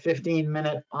 There is a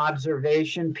 15-minute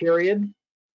observation period.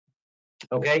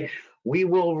 Okay, we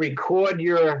will record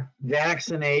your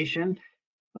vaccination.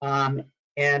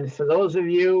 And for those of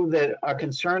you that are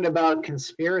concerned about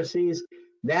conspiracies,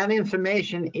 that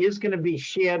information is going to be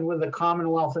shared with the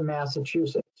Commonwealth of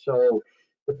Massachusetts. So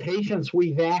the patients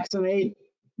we vaccinate,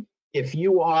 if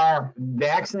you are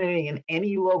vaccinating in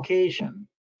any location,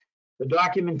 the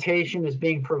documentation is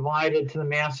being provided to the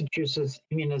Massachusetts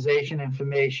Immunization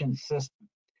Information System.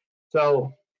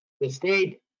 So the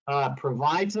state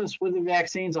provides us with the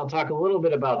vaccines. I'll talk a little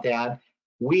bit about that.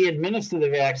 We administer the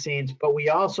vaccines, but we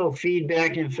also feed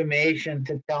back information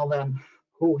to tell them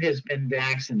who has been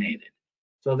vaccinated.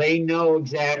 So they know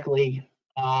exactly,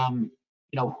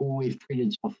 who we've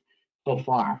treated so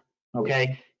far,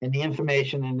 okay? And the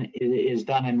information is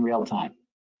done in real time,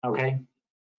 okay?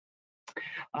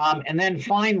 And then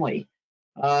finally,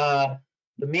 the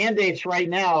mandates right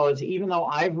now is, even though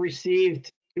I've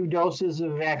received 2 doses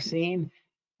of vaccine,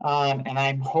 and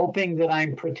I'm hoping that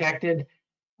I'm protected,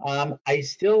 I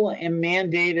still am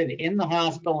mandated in the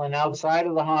hospital and outside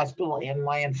of the hospital, and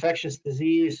my infectious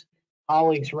disease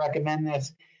colleagues recommend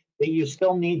this, that you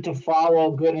still need to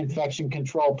follow good infection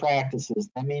control practices.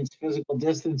 That means physical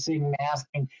distancing,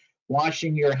 masking,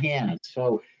 washing your hands.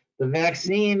 So the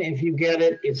vaccine, if you get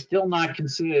it, it's still not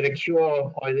considered a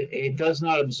cure, or it does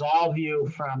not absolve you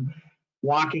from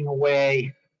walking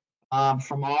away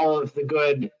from all of the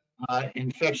good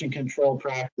infection control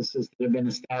practices that have been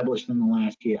established in the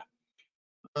last year.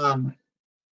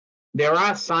 There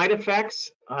are side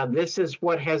effects. This is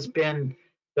what has been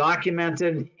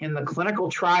documented in the clinical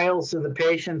trials of the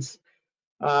patients,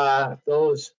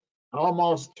 those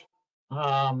almost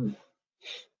a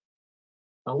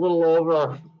little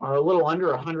over or a little under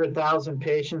 100,000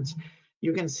 patients.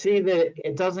 You can see that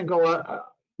it doesn't go,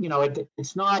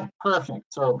 it's not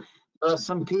perfect. So there are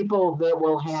some people that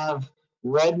will have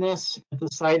redness at the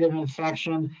site of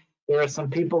infection. There are some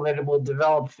people that will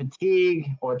develop fatigue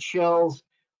or chills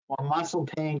or muscle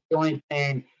pain, joint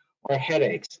pain, or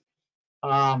headaches.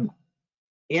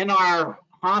 In our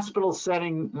hospital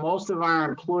setting, most of our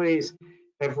employees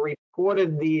have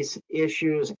reported these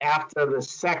issues after the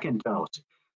second dose.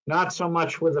 Not so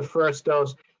much with the first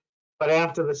dose, but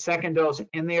after the second dose,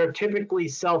 and they are typically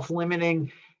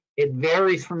self-limiting. It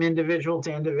varies from individual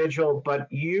to individual,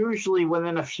 but usually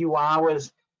within a few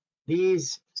hours,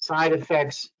 these side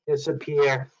effects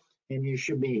disappear and you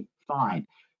should be fine.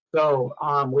 So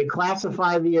we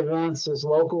classify the events as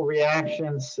local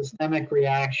reactions, systemic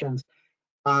reactions,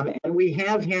 and we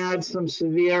have had some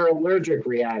severe allergic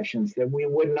reactions that we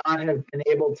would not have been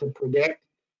able to predict.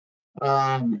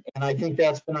 And I think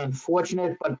that's been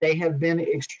unfortunate, but they have been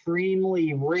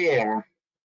extremely rare.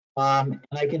 And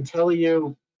I can tell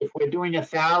you, if we're doing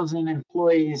 1,000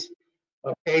 employees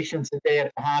or patients a day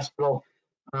at the hospital,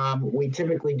 we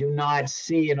typically do not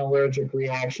see an allergic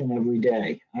reaction every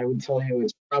day. I would tell you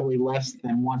it's probably less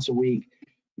than once a week,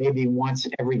 maybe once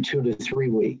every 2 to 3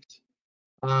 weeks.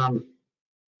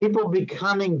 People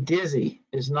becoming dizzy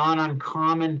is not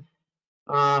uncommon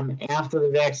after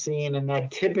the vaccine, and that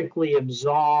typically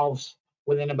absolves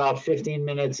within about 15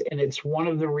 minutes. And it's one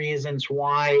of the reasons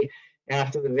why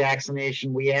after the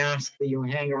vaccination, we ask that you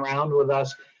hang around with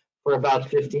us for about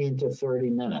 15 to 30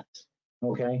 minutes,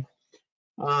 okay?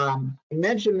 I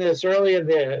mentioned this earlier,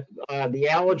 the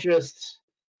allergists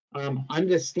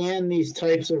understand these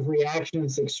types of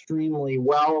reactions extremely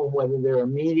well, whether they're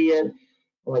immediate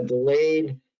or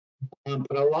delayed.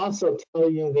 But I'll also tell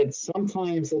you that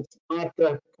sometimes it's not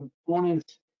the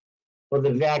components or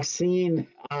the vaccine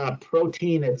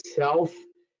protein itself,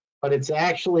 but it's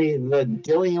actually the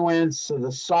diluents or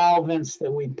the solvents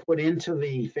that we put into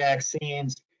the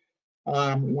vaccines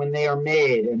when they are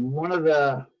made. And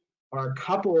a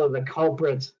couple of the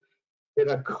culprits that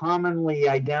are commonly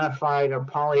identified are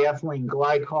polyethylene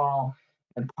glycol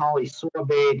and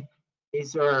polysorbate.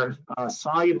 These are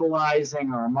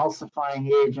solubilizing or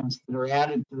emulsifying agents that are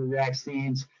added to the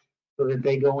vaccines so that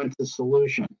they go into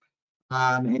solution.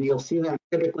 And you'll see them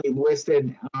typically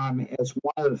listed as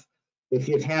one of, if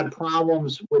you've had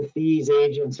problems with these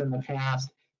agents in the past,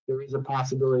 there is a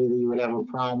possibility that you would have a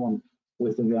problem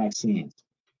with the vaccines.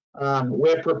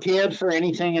 We're prepared for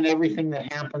anything and everything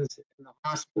that happens in the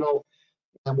hospital,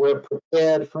 and we're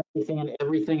prepared for anything and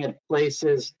everything at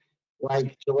places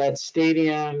like Gillette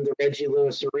Stadium, the Reggie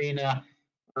Lewis Arena,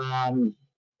 at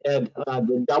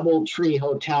the Doubletree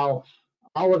Hotel.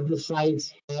 All of the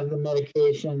sites have the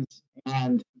medications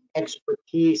and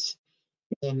expertise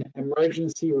in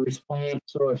emergency response.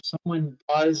 So if someone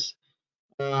does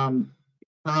become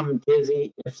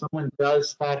dizzy, if someone does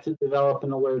start to develop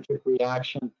an allergic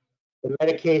reaction, the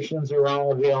medications are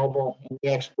all available and the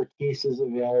expertise is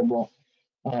available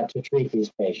to treat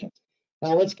these patients.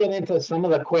 Now let's get into some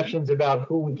of the questions about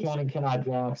who we can and cannot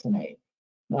vaccinate.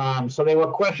 So there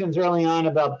were questions early on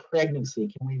about pregnancy.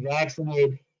 Can we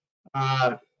vaccinate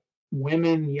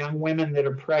women, young women that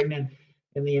are pregnant?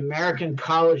 And the American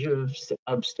College of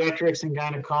Obstetrics and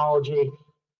Gynecology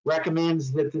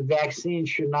recommends that the vaccine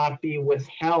should not be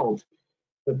withheld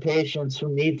for patients who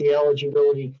meet the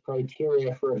eligibility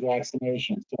criteria for a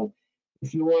vaccination. So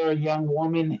if you are a young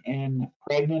woman and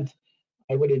pregnant,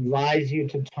 I would advise you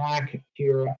to talk to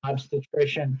your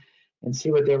obstetrician and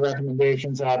see what their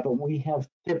recommendations are. But we have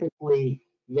typically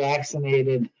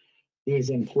vaccinated these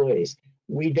employees.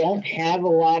 We don't have a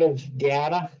lot of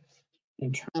data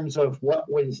in terms of what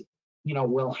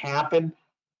will happen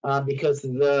because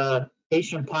the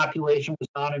patient population was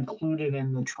not included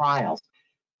in the trials.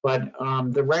 But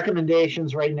the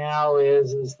recommendations right now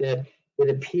is that it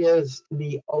appears to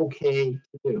be okay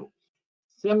to do.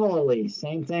 Similarly,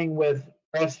 same thing with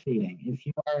breastfeeding. If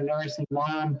you are a nursing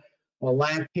mom or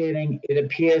lactating, it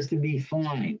appears to be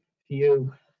fine for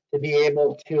you to be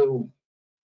able to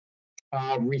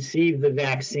receive the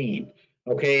vaccine,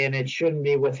 okay? And it shouldn't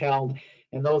be withheld.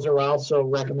 And those are also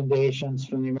recommendations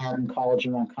from the American College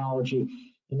of Oncology.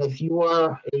 And if you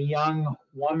are a young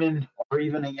woman or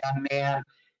even a young man,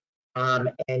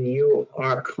 and you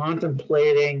are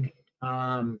contemplating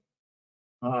the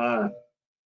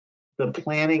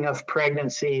planning of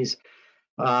pregnancies,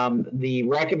 the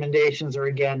recommendations are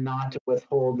again not to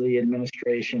withhold the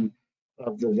administration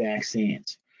of the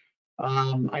vaccines.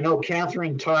 I know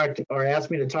Catherine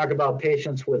asked me to talk about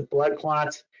patients with blood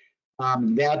clots.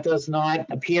 That does not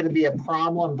appear to be a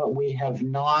problem, but we have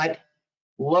not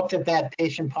looked at that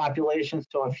patient population.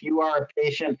 So if you are a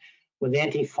patient with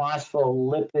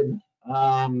antiphospholipid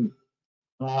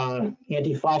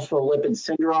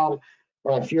syndrome,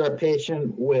 or if you're a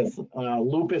patient with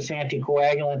lupus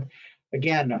anticoagulant,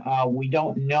 again, we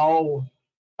don't know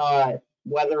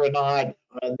whether or not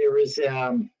there is,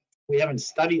 we haven't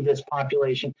studied this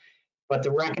population, but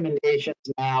the recommendations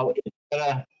now is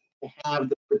better to have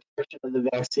the protection of the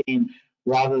vaccine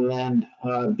rather than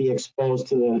be exposed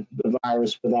to the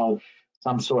virus without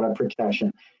some sort of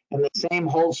protection. And the same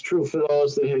holds true for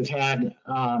those that have had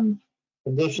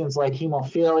conditions like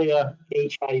hemophilia,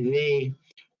 HIV,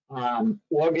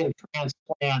 organ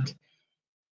transplant,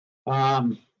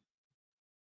 and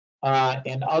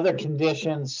other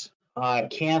conditions,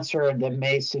 cancer, that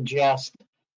may suggest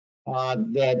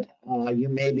that you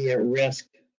may be at risk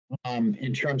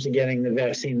in terms of getting the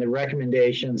vaccine. The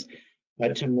recommendations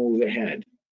to move ahead.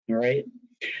 All right.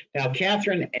 Now,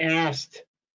 Catherine asked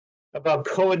about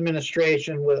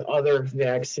co-administration with other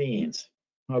vaccines.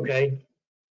 Okay.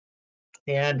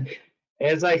 And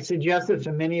as I suggested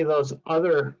for many of those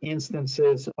other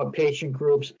instances of patient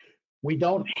groups, we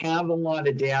don't have a lot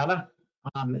of data.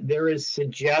 There is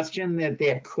suggestion that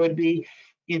there could be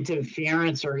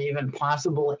interference or even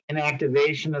possible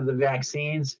inactivation of the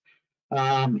vaccines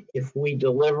if we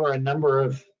deliver a number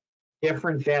of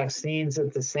different vaccines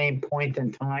at the same point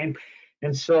in time.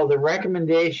 And so the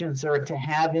recommendations are to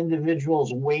have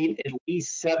individuals wait at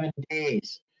least 7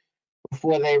 days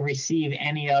before they receive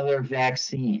any other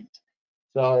vaccines.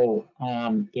 So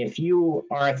if you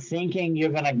are thinking you're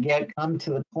going to come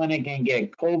to the clinic and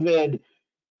get COVID,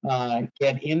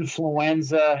 get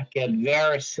influenza, get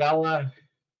varicella,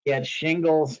 get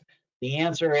shingles, the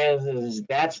answer is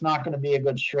that's not going to be a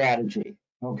good strategy.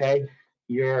 Okay,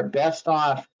 you're best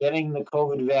off getting the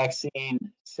COVID vaccine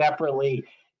separately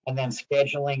and then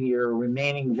scheduling your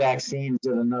remaining vaccines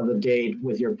at another date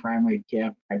with your primary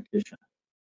care practitioner.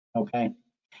 Okay,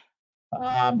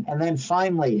 and then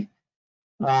finally,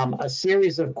 a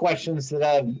series of questions that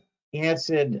I've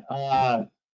answered,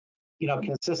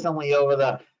 consistently over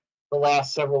the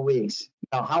last several weeks.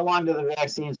 How long do the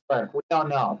vaccines work? We don't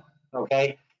know.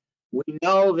 Okay, we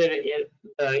know that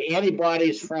the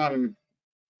antibodies from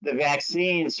the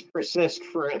vaccines persist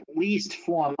for at least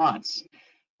 4 months.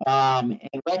 And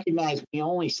recognize we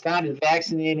only started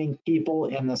vaccinating people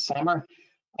in the summer.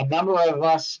 A number of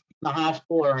us in the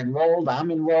hospital are enrolled. I'm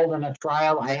enrolled in a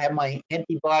trial. I have my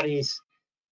antibodies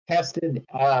tested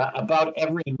about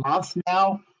every month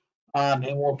now,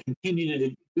 and will continue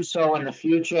to do so in the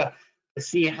future to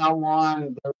see how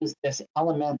long there is this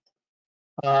element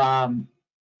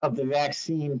of the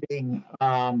vaccine being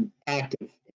active,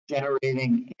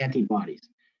 generating antibodies.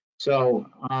 So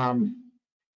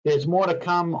there's more to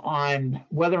come on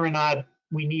whether or not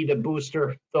we need a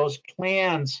booster. Those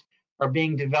plans are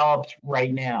being developed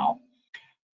right now.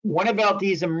 What about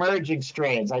these emerging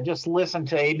strains? I just listened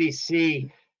to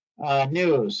ABC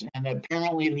News, and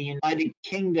apparently the United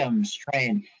Kingdom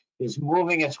strain is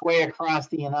moving its way across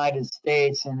the United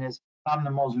States and has become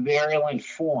the most virulent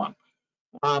form.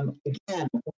 Again,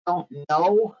 we don't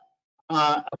know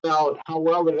about how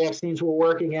well the vaccines will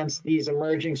work against these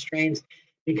emerging strains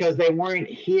because they weren't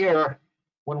here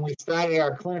when we started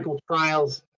our clinical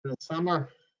trials in the summer,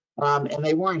 and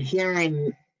they weren't here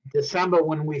in December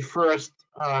when we first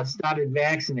started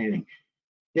vaccinating.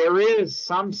 There is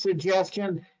some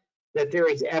suggestion that there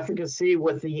is efficacy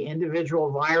with the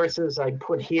individual viruses. I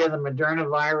put here the Moderna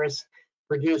virus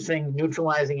producing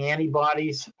neutralizing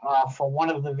antibodies for one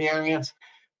of the variants,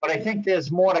 but I think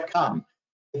there's more to come.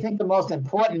 I think the most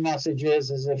important message is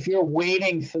if you're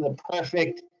waiting for the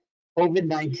perfect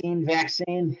COVID-19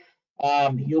 vaccine,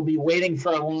 you'll be waiting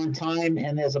for a long time,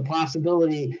 and there's a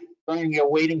possibility during your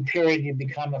waiting period you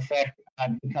become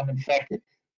infected.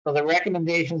 So the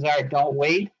recommendations are don't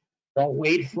wait. Don't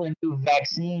wait for a new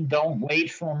vaccine. Don't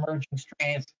wait for emerging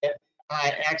strains. Get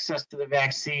access to the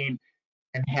vaccine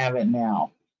and have it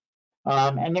now.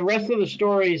 And the rest of the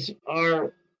stories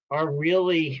are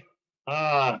really,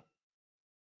 if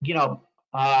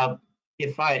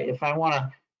I want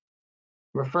to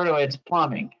refer to it, it's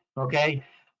plumbing. Okay.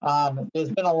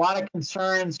 There's been a lot of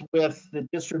concerns with the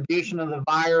distribution of the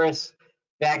virus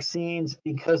vaccines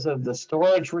because of the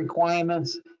storage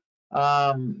requirements.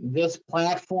 This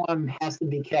platform has to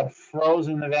be kept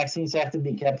frozen. The vaccines have to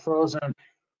be kept frozen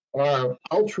or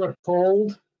ultra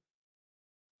cold,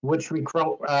 which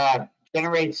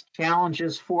generates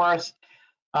challenges for us.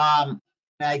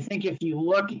 I think if you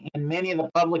look in many of the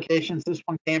publications, this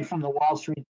one came from the Wall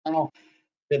Street Journal,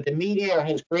 that the media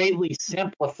has greatly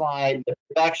simplified the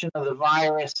production of the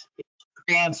virus, its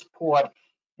transport,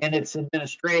 and its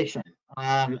administration.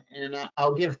 And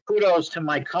I'll give kudos to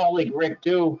my colleague, Rick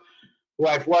Dew, who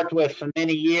I've worked with for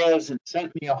many years and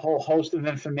sent me a whole host of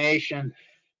information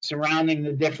surrounding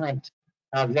the different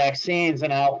vaccines.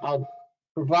 And I'll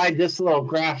provide this little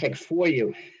graphic for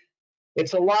you.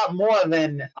 It's a lot more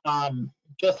than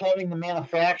just having the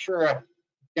manufacturer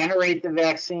generate the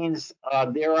vaccines.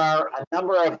 There are a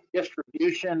number of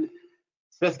distribution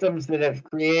systems that have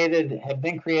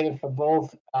been created for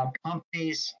both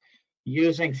companies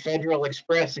using Federal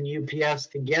Express and UPS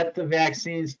to get the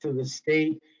vaccines to the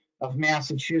state of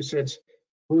Massachusetts,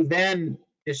 who then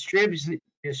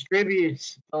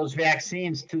distributes those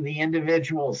vaccines to the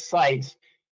individual sites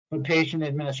for patient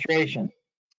administration.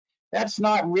 That's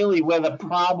not really where the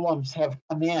problems have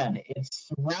come in. It's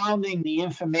surrounding the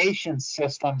information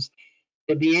systems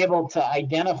to be able to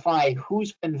identify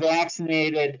who's been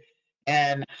vaccinated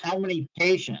and how many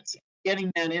patients,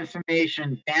 getting that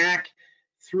information back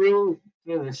through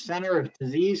to the Center of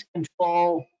Disease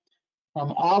Control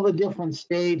from all the different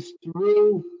states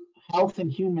through Health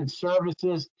and Human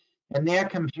Services and their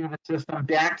computer system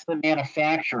back to the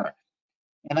manufacturer.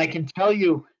 And I can tell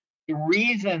you the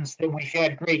reasons that we've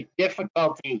had great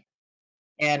difficulty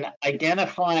in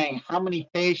identifying how many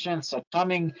patients are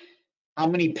coming, how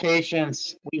many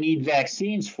patients we need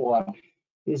vaccines for,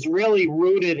 is really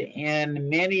rooted in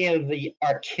many of the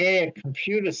archaic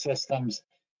computer systems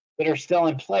that are still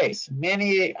in place.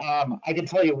 Many, I can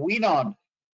tell you, we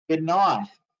did not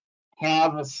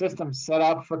have a system set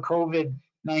up for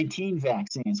COVID-19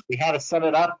 vaccines. We had to set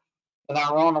it up with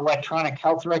our own electronic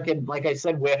health record. Like I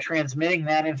said, we're transmitting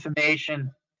that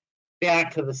information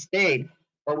back to the state,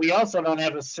 but we also don't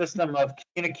have a system of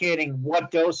communicating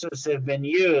what doses have been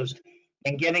used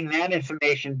and getting that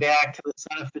information back to the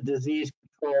Center for Disease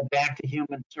Control, back to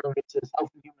Human Services,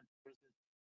 Health and Human Services,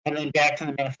 and then back to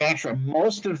the manufacturer.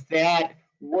 Most of that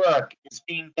work is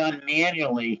being done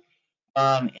manually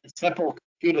in simple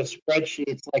computer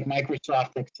spreadsheets like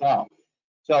Microsoft Excel.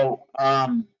 So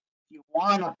if you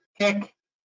want to pick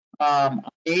a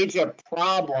major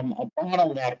problem, a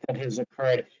bottleneck that has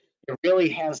occurred, it really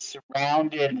has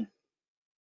surrounded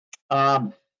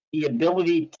the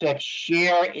ability to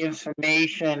share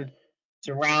information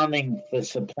surrounding the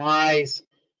supplies,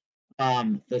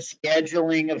 the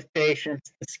scheduling of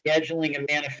patients, the scheduling of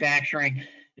manufacturing,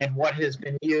 and what has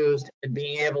been used, and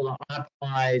being able to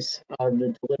optimize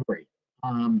the delivery.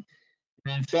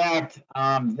 In fact,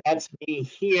 that's me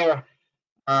here.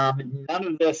 None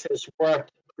of this has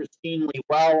worked pristinely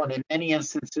well, and in many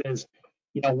instances,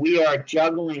 we are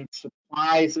juggling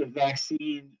supplies of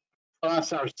vaccine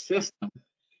across our system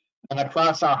and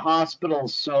across our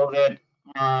hospitals so that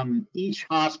each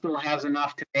hospital has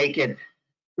enough to make it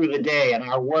through the day. And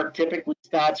our work typically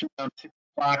starts around 6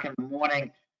 o'clock in the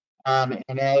morning.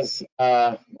 And as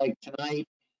like tonight,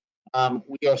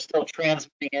 we are still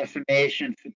transmitting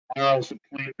information for tomorrow's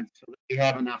appointment so that we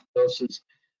have enough doses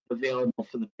available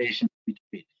for the patients we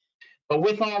treat. But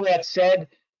with all that said,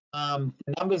 the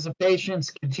numbers of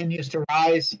patients continues to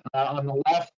rise. On the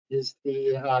left is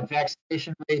the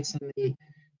vaccination rates in the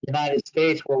United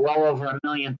States. We're well over 1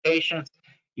 million patients.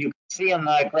 You can see on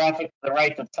the graphic to the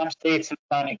right that some states have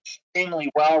done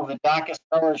extremely well. The darkest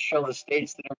colors show the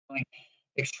states that are doing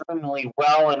extremely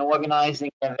well in organizing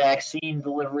their vaccine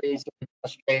deliveries and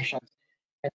administrations.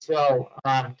 And so,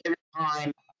 given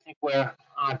time, I think we're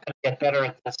going to get better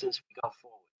at this as we go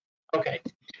forward. Okay,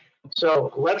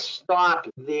 so let's stop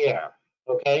there.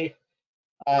 Okay,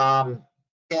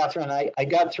 Catherine, I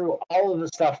got through all of the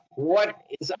stuff. What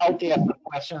is out there for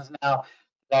questions now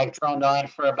that I've droned on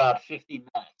for about 50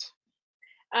 minutes?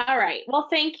 All right. Well,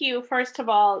 thank you, first of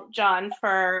all, John,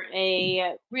 for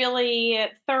a really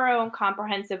thorough and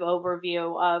comprehensive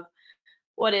overview of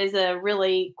what is a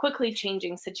really quickly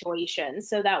changing situation.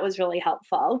 So that was really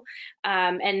helpful.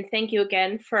 And thank you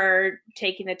again for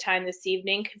taking the time this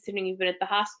evening, considering you've been at the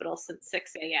hospital since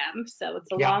 6 a.m. So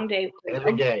it's a long day for you.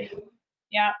 Every day.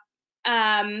 Yeah.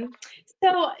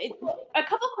 So a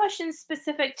couple questions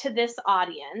specific to this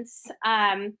audience.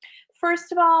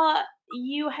 First of all,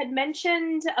 you had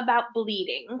mentioned about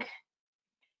bleeding.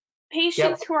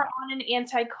 Patients who are on an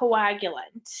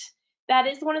anticoagulant, that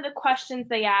is one of the questions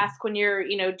they ask when you're,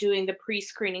 doing the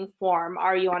pre-screening form.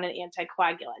 Are you on an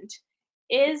anticoagulant?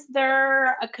 Is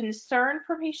there a concern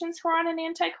for patients who are on an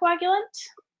anticoagulant?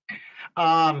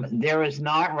 There is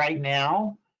not right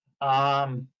now.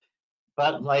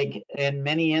 But like in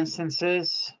many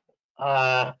instances,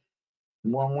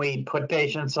 when we put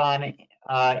patients on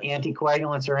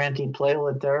anticoagulants or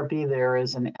antiplatelet therapy, there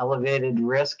is an elevated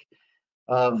risk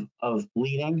of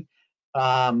bleeding.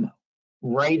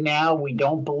 Right now, we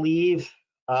don't believe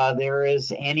there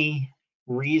is any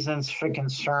reasons for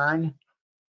concern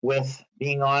with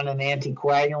being on an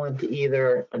anticoagulant,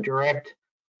 either a direct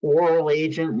oral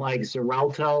agent like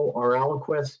Xarelto or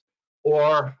Eliquis,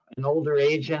 or an older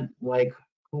agent like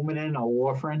Coumadin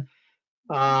or warfarin.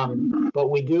 But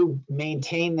we do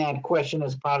maintain that question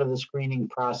as part of the screening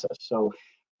process. So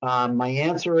my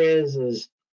answer is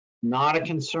not a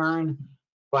concern,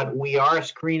 but we are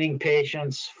screening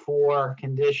patients for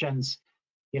conditions,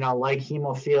 like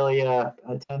hemophilia,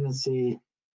 a tendency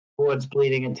towards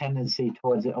bleeding, a tendency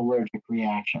towards allergic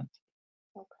reactions.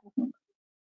 Okay.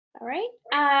 All right.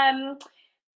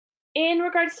 In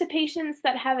regards to patients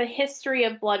that have a history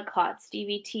of blood clots,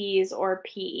 DVTs or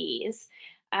PEs,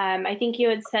 I think you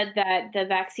had said that the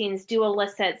vaccines do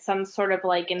elicit some sort of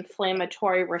like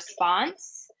inflammatory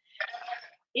response.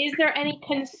 Is there any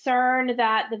concern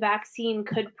that the vaccine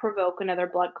could provoke another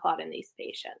blood clot in these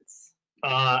patients?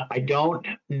 I don't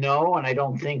know, and I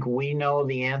don't think we know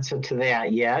the answer to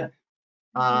that yet.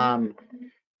 I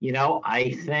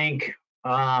think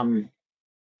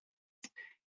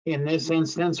in this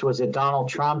instance, was it Donald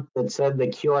Trump that said the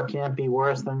cure can't be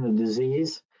worse than the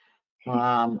disease?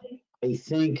 I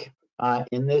think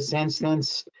in this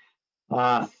instance,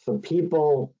 for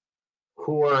people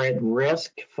who are at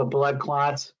risk for blood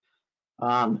clots,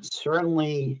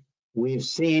 certainly we've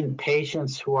seen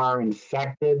patients who are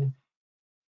infected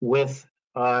with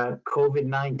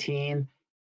COVID-19.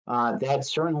 That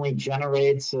certainly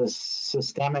generates a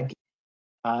systemic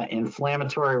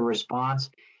inflammatory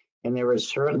response. And there is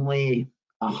certainly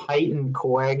a heightened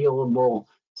coagulable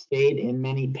state in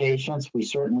many patients. We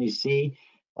certainly see,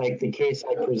 like the case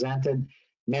I presented,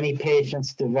 many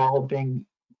patients developing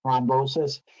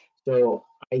thrombosis. So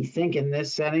I think in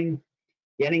this setting,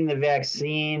 getting the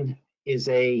vaccine is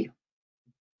a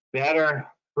better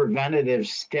preventative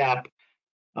step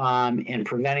in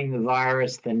preventing the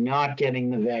virus than not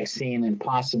getting the vaccine and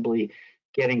possibly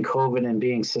getting COVID and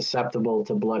being susceptible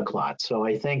to blood clots. So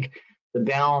I think the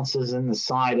balance is in the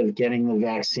side of getting the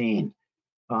vaccine,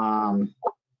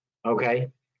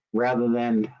 okay, rather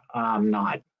than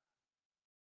not.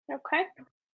 Okay.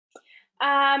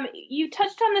 You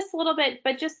touched on this a little bit,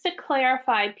 but just to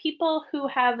clarify, people who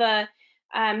have a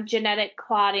genetic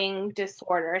clotting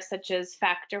disorder, such as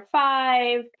factor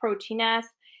V, protein S,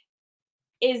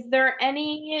 is there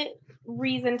any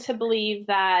reason to believe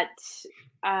that,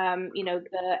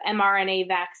 the mRNA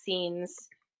vaccines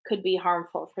could be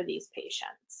harmful for these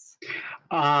patients?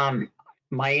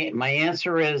 My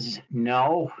answer is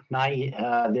no.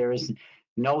 There is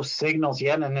no signals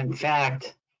yet, and in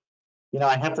fact,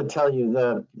 I have to tell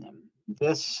you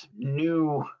this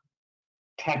new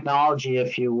technology,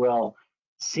 if you will,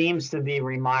 seems to be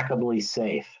remarkably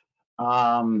safe.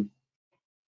 I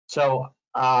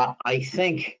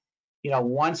think,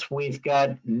 once we've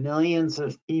got millions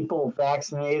of people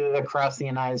vaccinated across the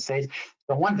United States,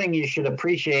 the one thing you should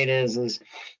appreciate is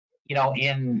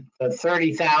in the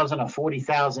 30,000 or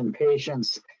 40,000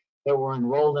 patients that were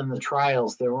enrolled in the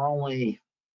trials, there were only,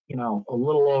 a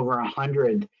little over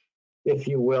 100, if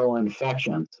you will,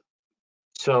 infections.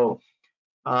 So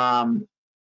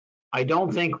I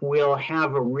don't think we'll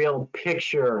have a real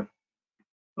picture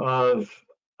of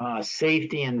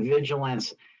safety and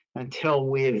vigilance until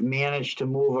we've managed to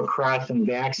move across and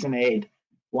vaccinate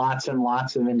lots and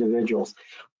lots of individuals.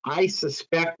 I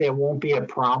suspect there won't be a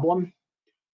problem,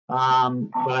 but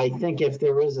I think if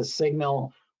there is a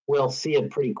signal, we'll see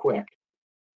it pretty quick.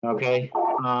 Okay.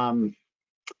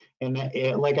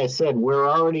 Like I said, we're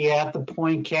already at the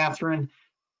point, Catherine,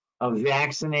 of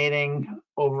vaccinating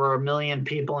over 1 million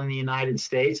people in the United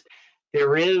States.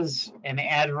 There is an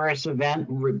adverse event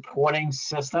reporting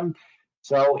system.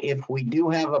 So if we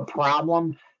do have a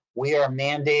problem, we are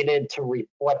mandated to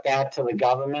report that to the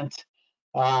government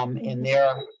in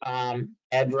their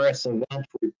adverse event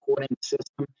reporting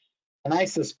system. And I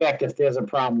suspect if there's a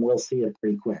problem, we'll see it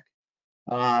pretty quick.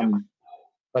 But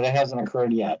it hasn't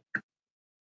occurred yet.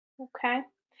 Okay.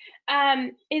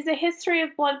 Is a history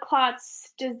of blood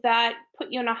clots, does that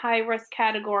put you in a high risk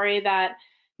category that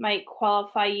might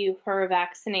qualify you for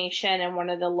vaccination in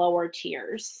one of the lower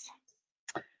tiers?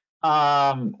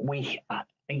 I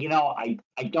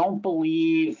don't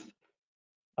believe,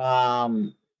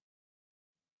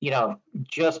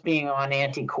 just being on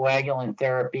anticoagulant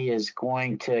therapy is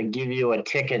going to give you a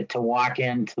ticket to walk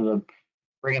into the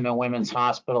Brigham and Women's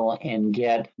Hospital and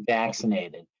get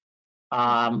vaccinated.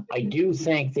 I do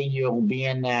think that you'll be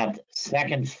in that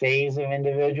second phase of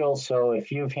individuals. So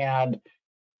if you've had,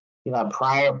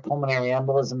 prior pulmonary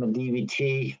embolism and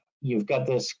DVT, you've got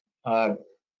this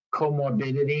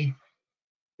comorbidity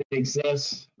that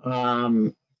exists.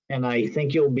 And I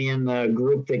think you'll be in the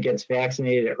group that gets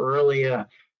vaccinated earlier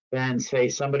than, say,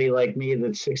 somebody like me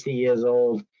that's 60 years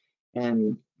old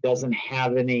and doesn't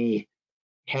have any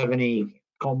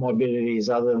comorbidities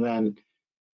other than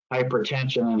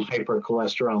hypertension and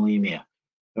hypercholesterolemia.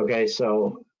 Okay,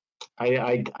 so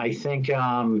I think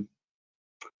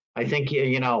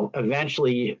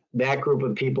eventually that group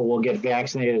of people will get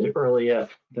vaccinated earlier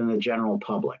than the general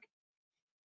public.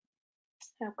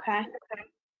 Okay.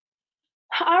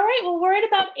 All right. Well, we're at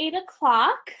about 8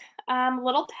 o'clock, a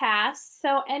little past.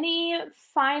 So, any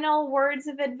final words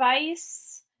of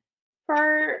advice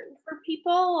for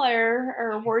people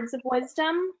or words of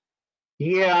wisdom?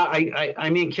 Yeah, I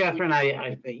mean, Catherine,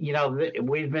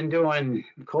 we've been doing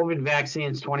COVID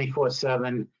vaccines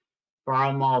 24/7 for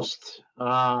almost,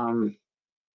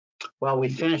 we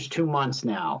finished 2 months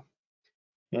now,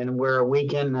 and we're a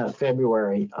week in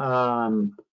February.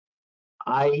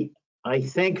 I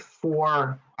think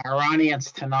for our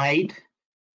audience tonight,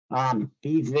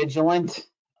 be vigilant.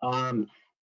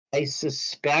 I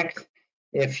suspect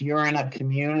if you're in a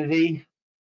community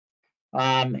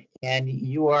and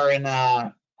you are in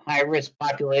a high-risk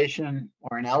population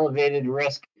or an elevated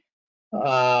risk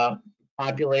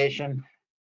population,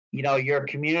 your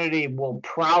community will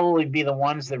probably be the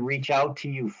ones that reach out to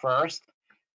you first,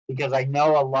 because I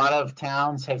know a lot of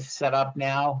towns have set up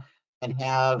now and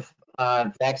have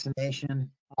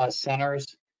vaccination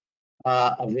centers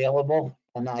available,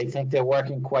 and I think they're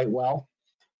working quite well.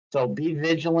 So be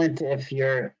vigilant if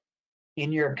you're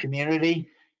in your community,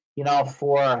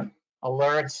 for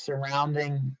alerts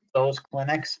surrounding those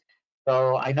clinics.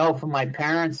 So I know from my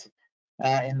parents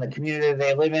in the community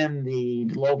they live in, the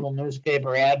local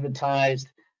newspaper advertised.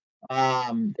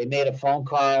 They made a phone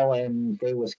call and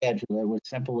they were scheduled. It was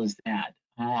simple as that,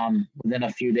 within a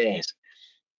few days.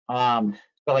 So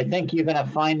I think you're going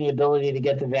to find the ability to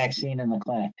get the vaccine in the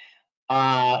clinic,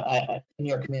 in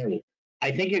your community.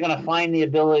 I think you're going to find the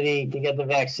ability to get the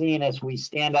vaccine as we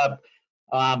stand up.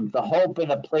 The hope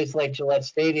in a place like Gillette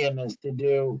Stadium is to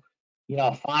do,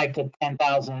 5,000 to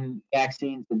 10,000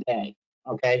 vaccines a day.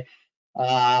 Okay.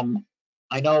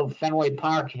 I know Fenway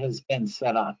Park has been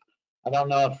set up. I don't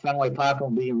know if Fenway Park will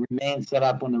remain set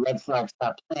up when the Red Sox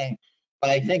stop playing, but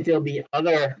I think there'll be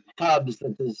other hubs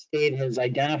that the state has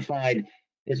identified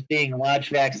as being large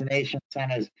vaccination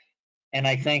centers, and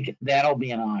I think that'll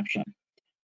be an option.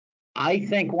 I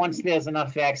think once there's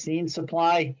enough vaccine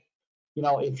supply,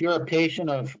 if you're a patient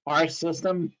of our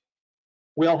system,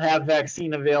 we'll have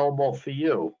vaccine available for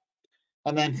you.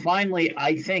 And then finally,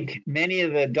 I think many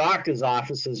of the doctors'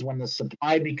 offices, when the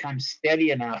supply becomes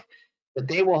steady enough, that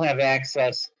they will have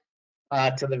access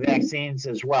to the vaccines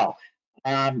as well.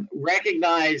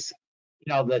 recognize,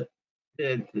 that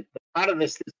the part of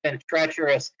this has been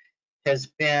treacherous has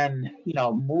been,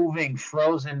 moving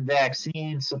frozen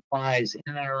vaccine supplies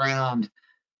in and around,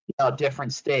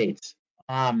 different states.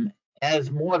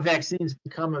 As more vaccines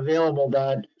become available,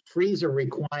 that freezer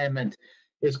requirement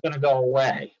is going to go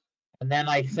away. And then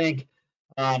I think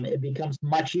it becomes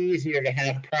much easier to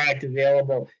have product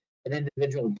available at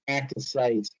individual practice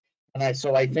sites. And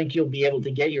so I think you'll be able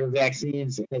to get your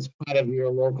vaccines as part of your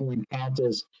local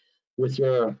encounters with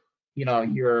your,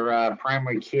 your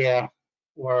primary care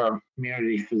or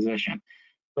community physician.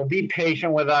 So be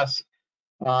patient with us.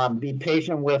 Be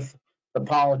patient with the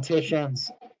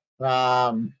politicians.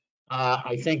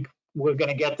 I think we're going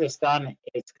to get this done.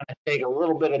 It's going to take a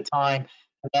little bit of time.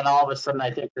 And then all of a sudden, I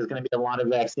think there's going to be a lot of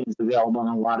vaccines available in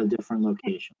a lot of different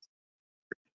locations.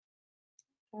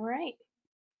 All right.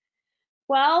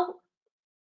 Well,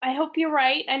 I hope you're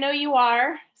right. I know you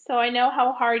are. So I know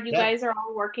how hard you guys are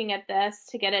all working at this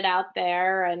to get it out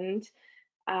there, and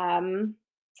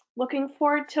looking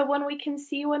forward to when we can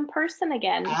see you in person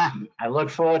again. I look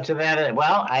forward to that.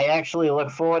 Well, I actually look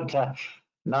forward to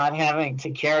not having to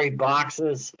carry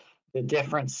boxes to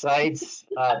different sites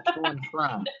to and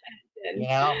from.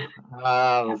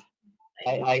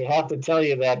 I have to tell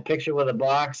you that picture with a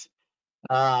box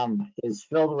is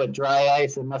filled with dry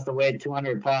ice. It must have weighed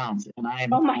 200 pounds, and I'm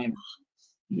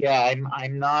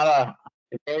not a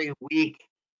very weak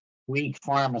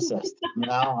pharmacist.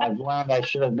 I've learned I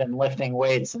should have been lifting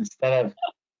weights instead of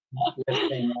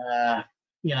lifting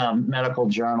medical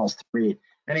journals to read.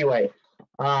 Anyway,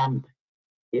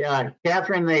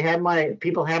 Catherine,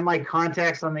 people have my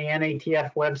contacts on the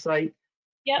NATF website.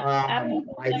 Yep.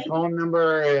 My phone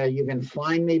number, you can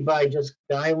find me by just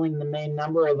dialing the main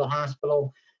number of the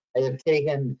hospital. I have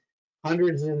taken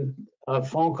hundreds of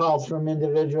phone calls from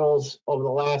individuals over the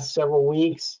last several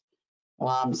weeks.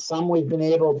 Some we've been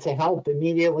able to help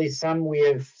immediately. Some we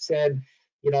have said,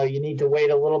 you need to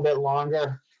wait a little bit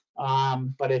longer.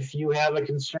 But if you have a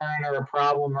concern or a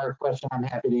problem or a question, I'm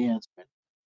happy to answer it.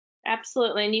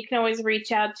 Absolutely. And you can always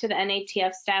reach out to the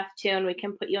NATF staff too, and we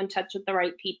can put you in touch with the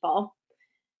right people.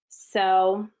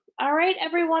 So, all right,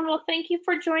 everyone. Well, thank you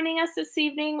for joining us this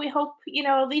evening. We hope,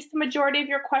 at least the majority of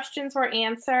your questions were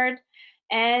answered.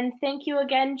 And thank you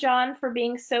again, John, for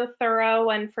being so thorough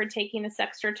and for taking this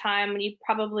extra time. You'd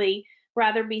probably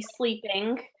rather be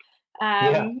sleeping.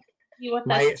 You with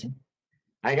us.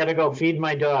 I got to go feed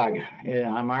my dog.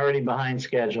 Yeah, I'm already behind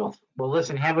schedule. Well,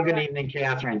 listen, have a good evening,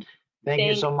 Catherine. Thank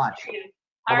you so much.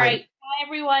 All right. Bye,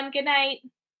 everyone. Good night.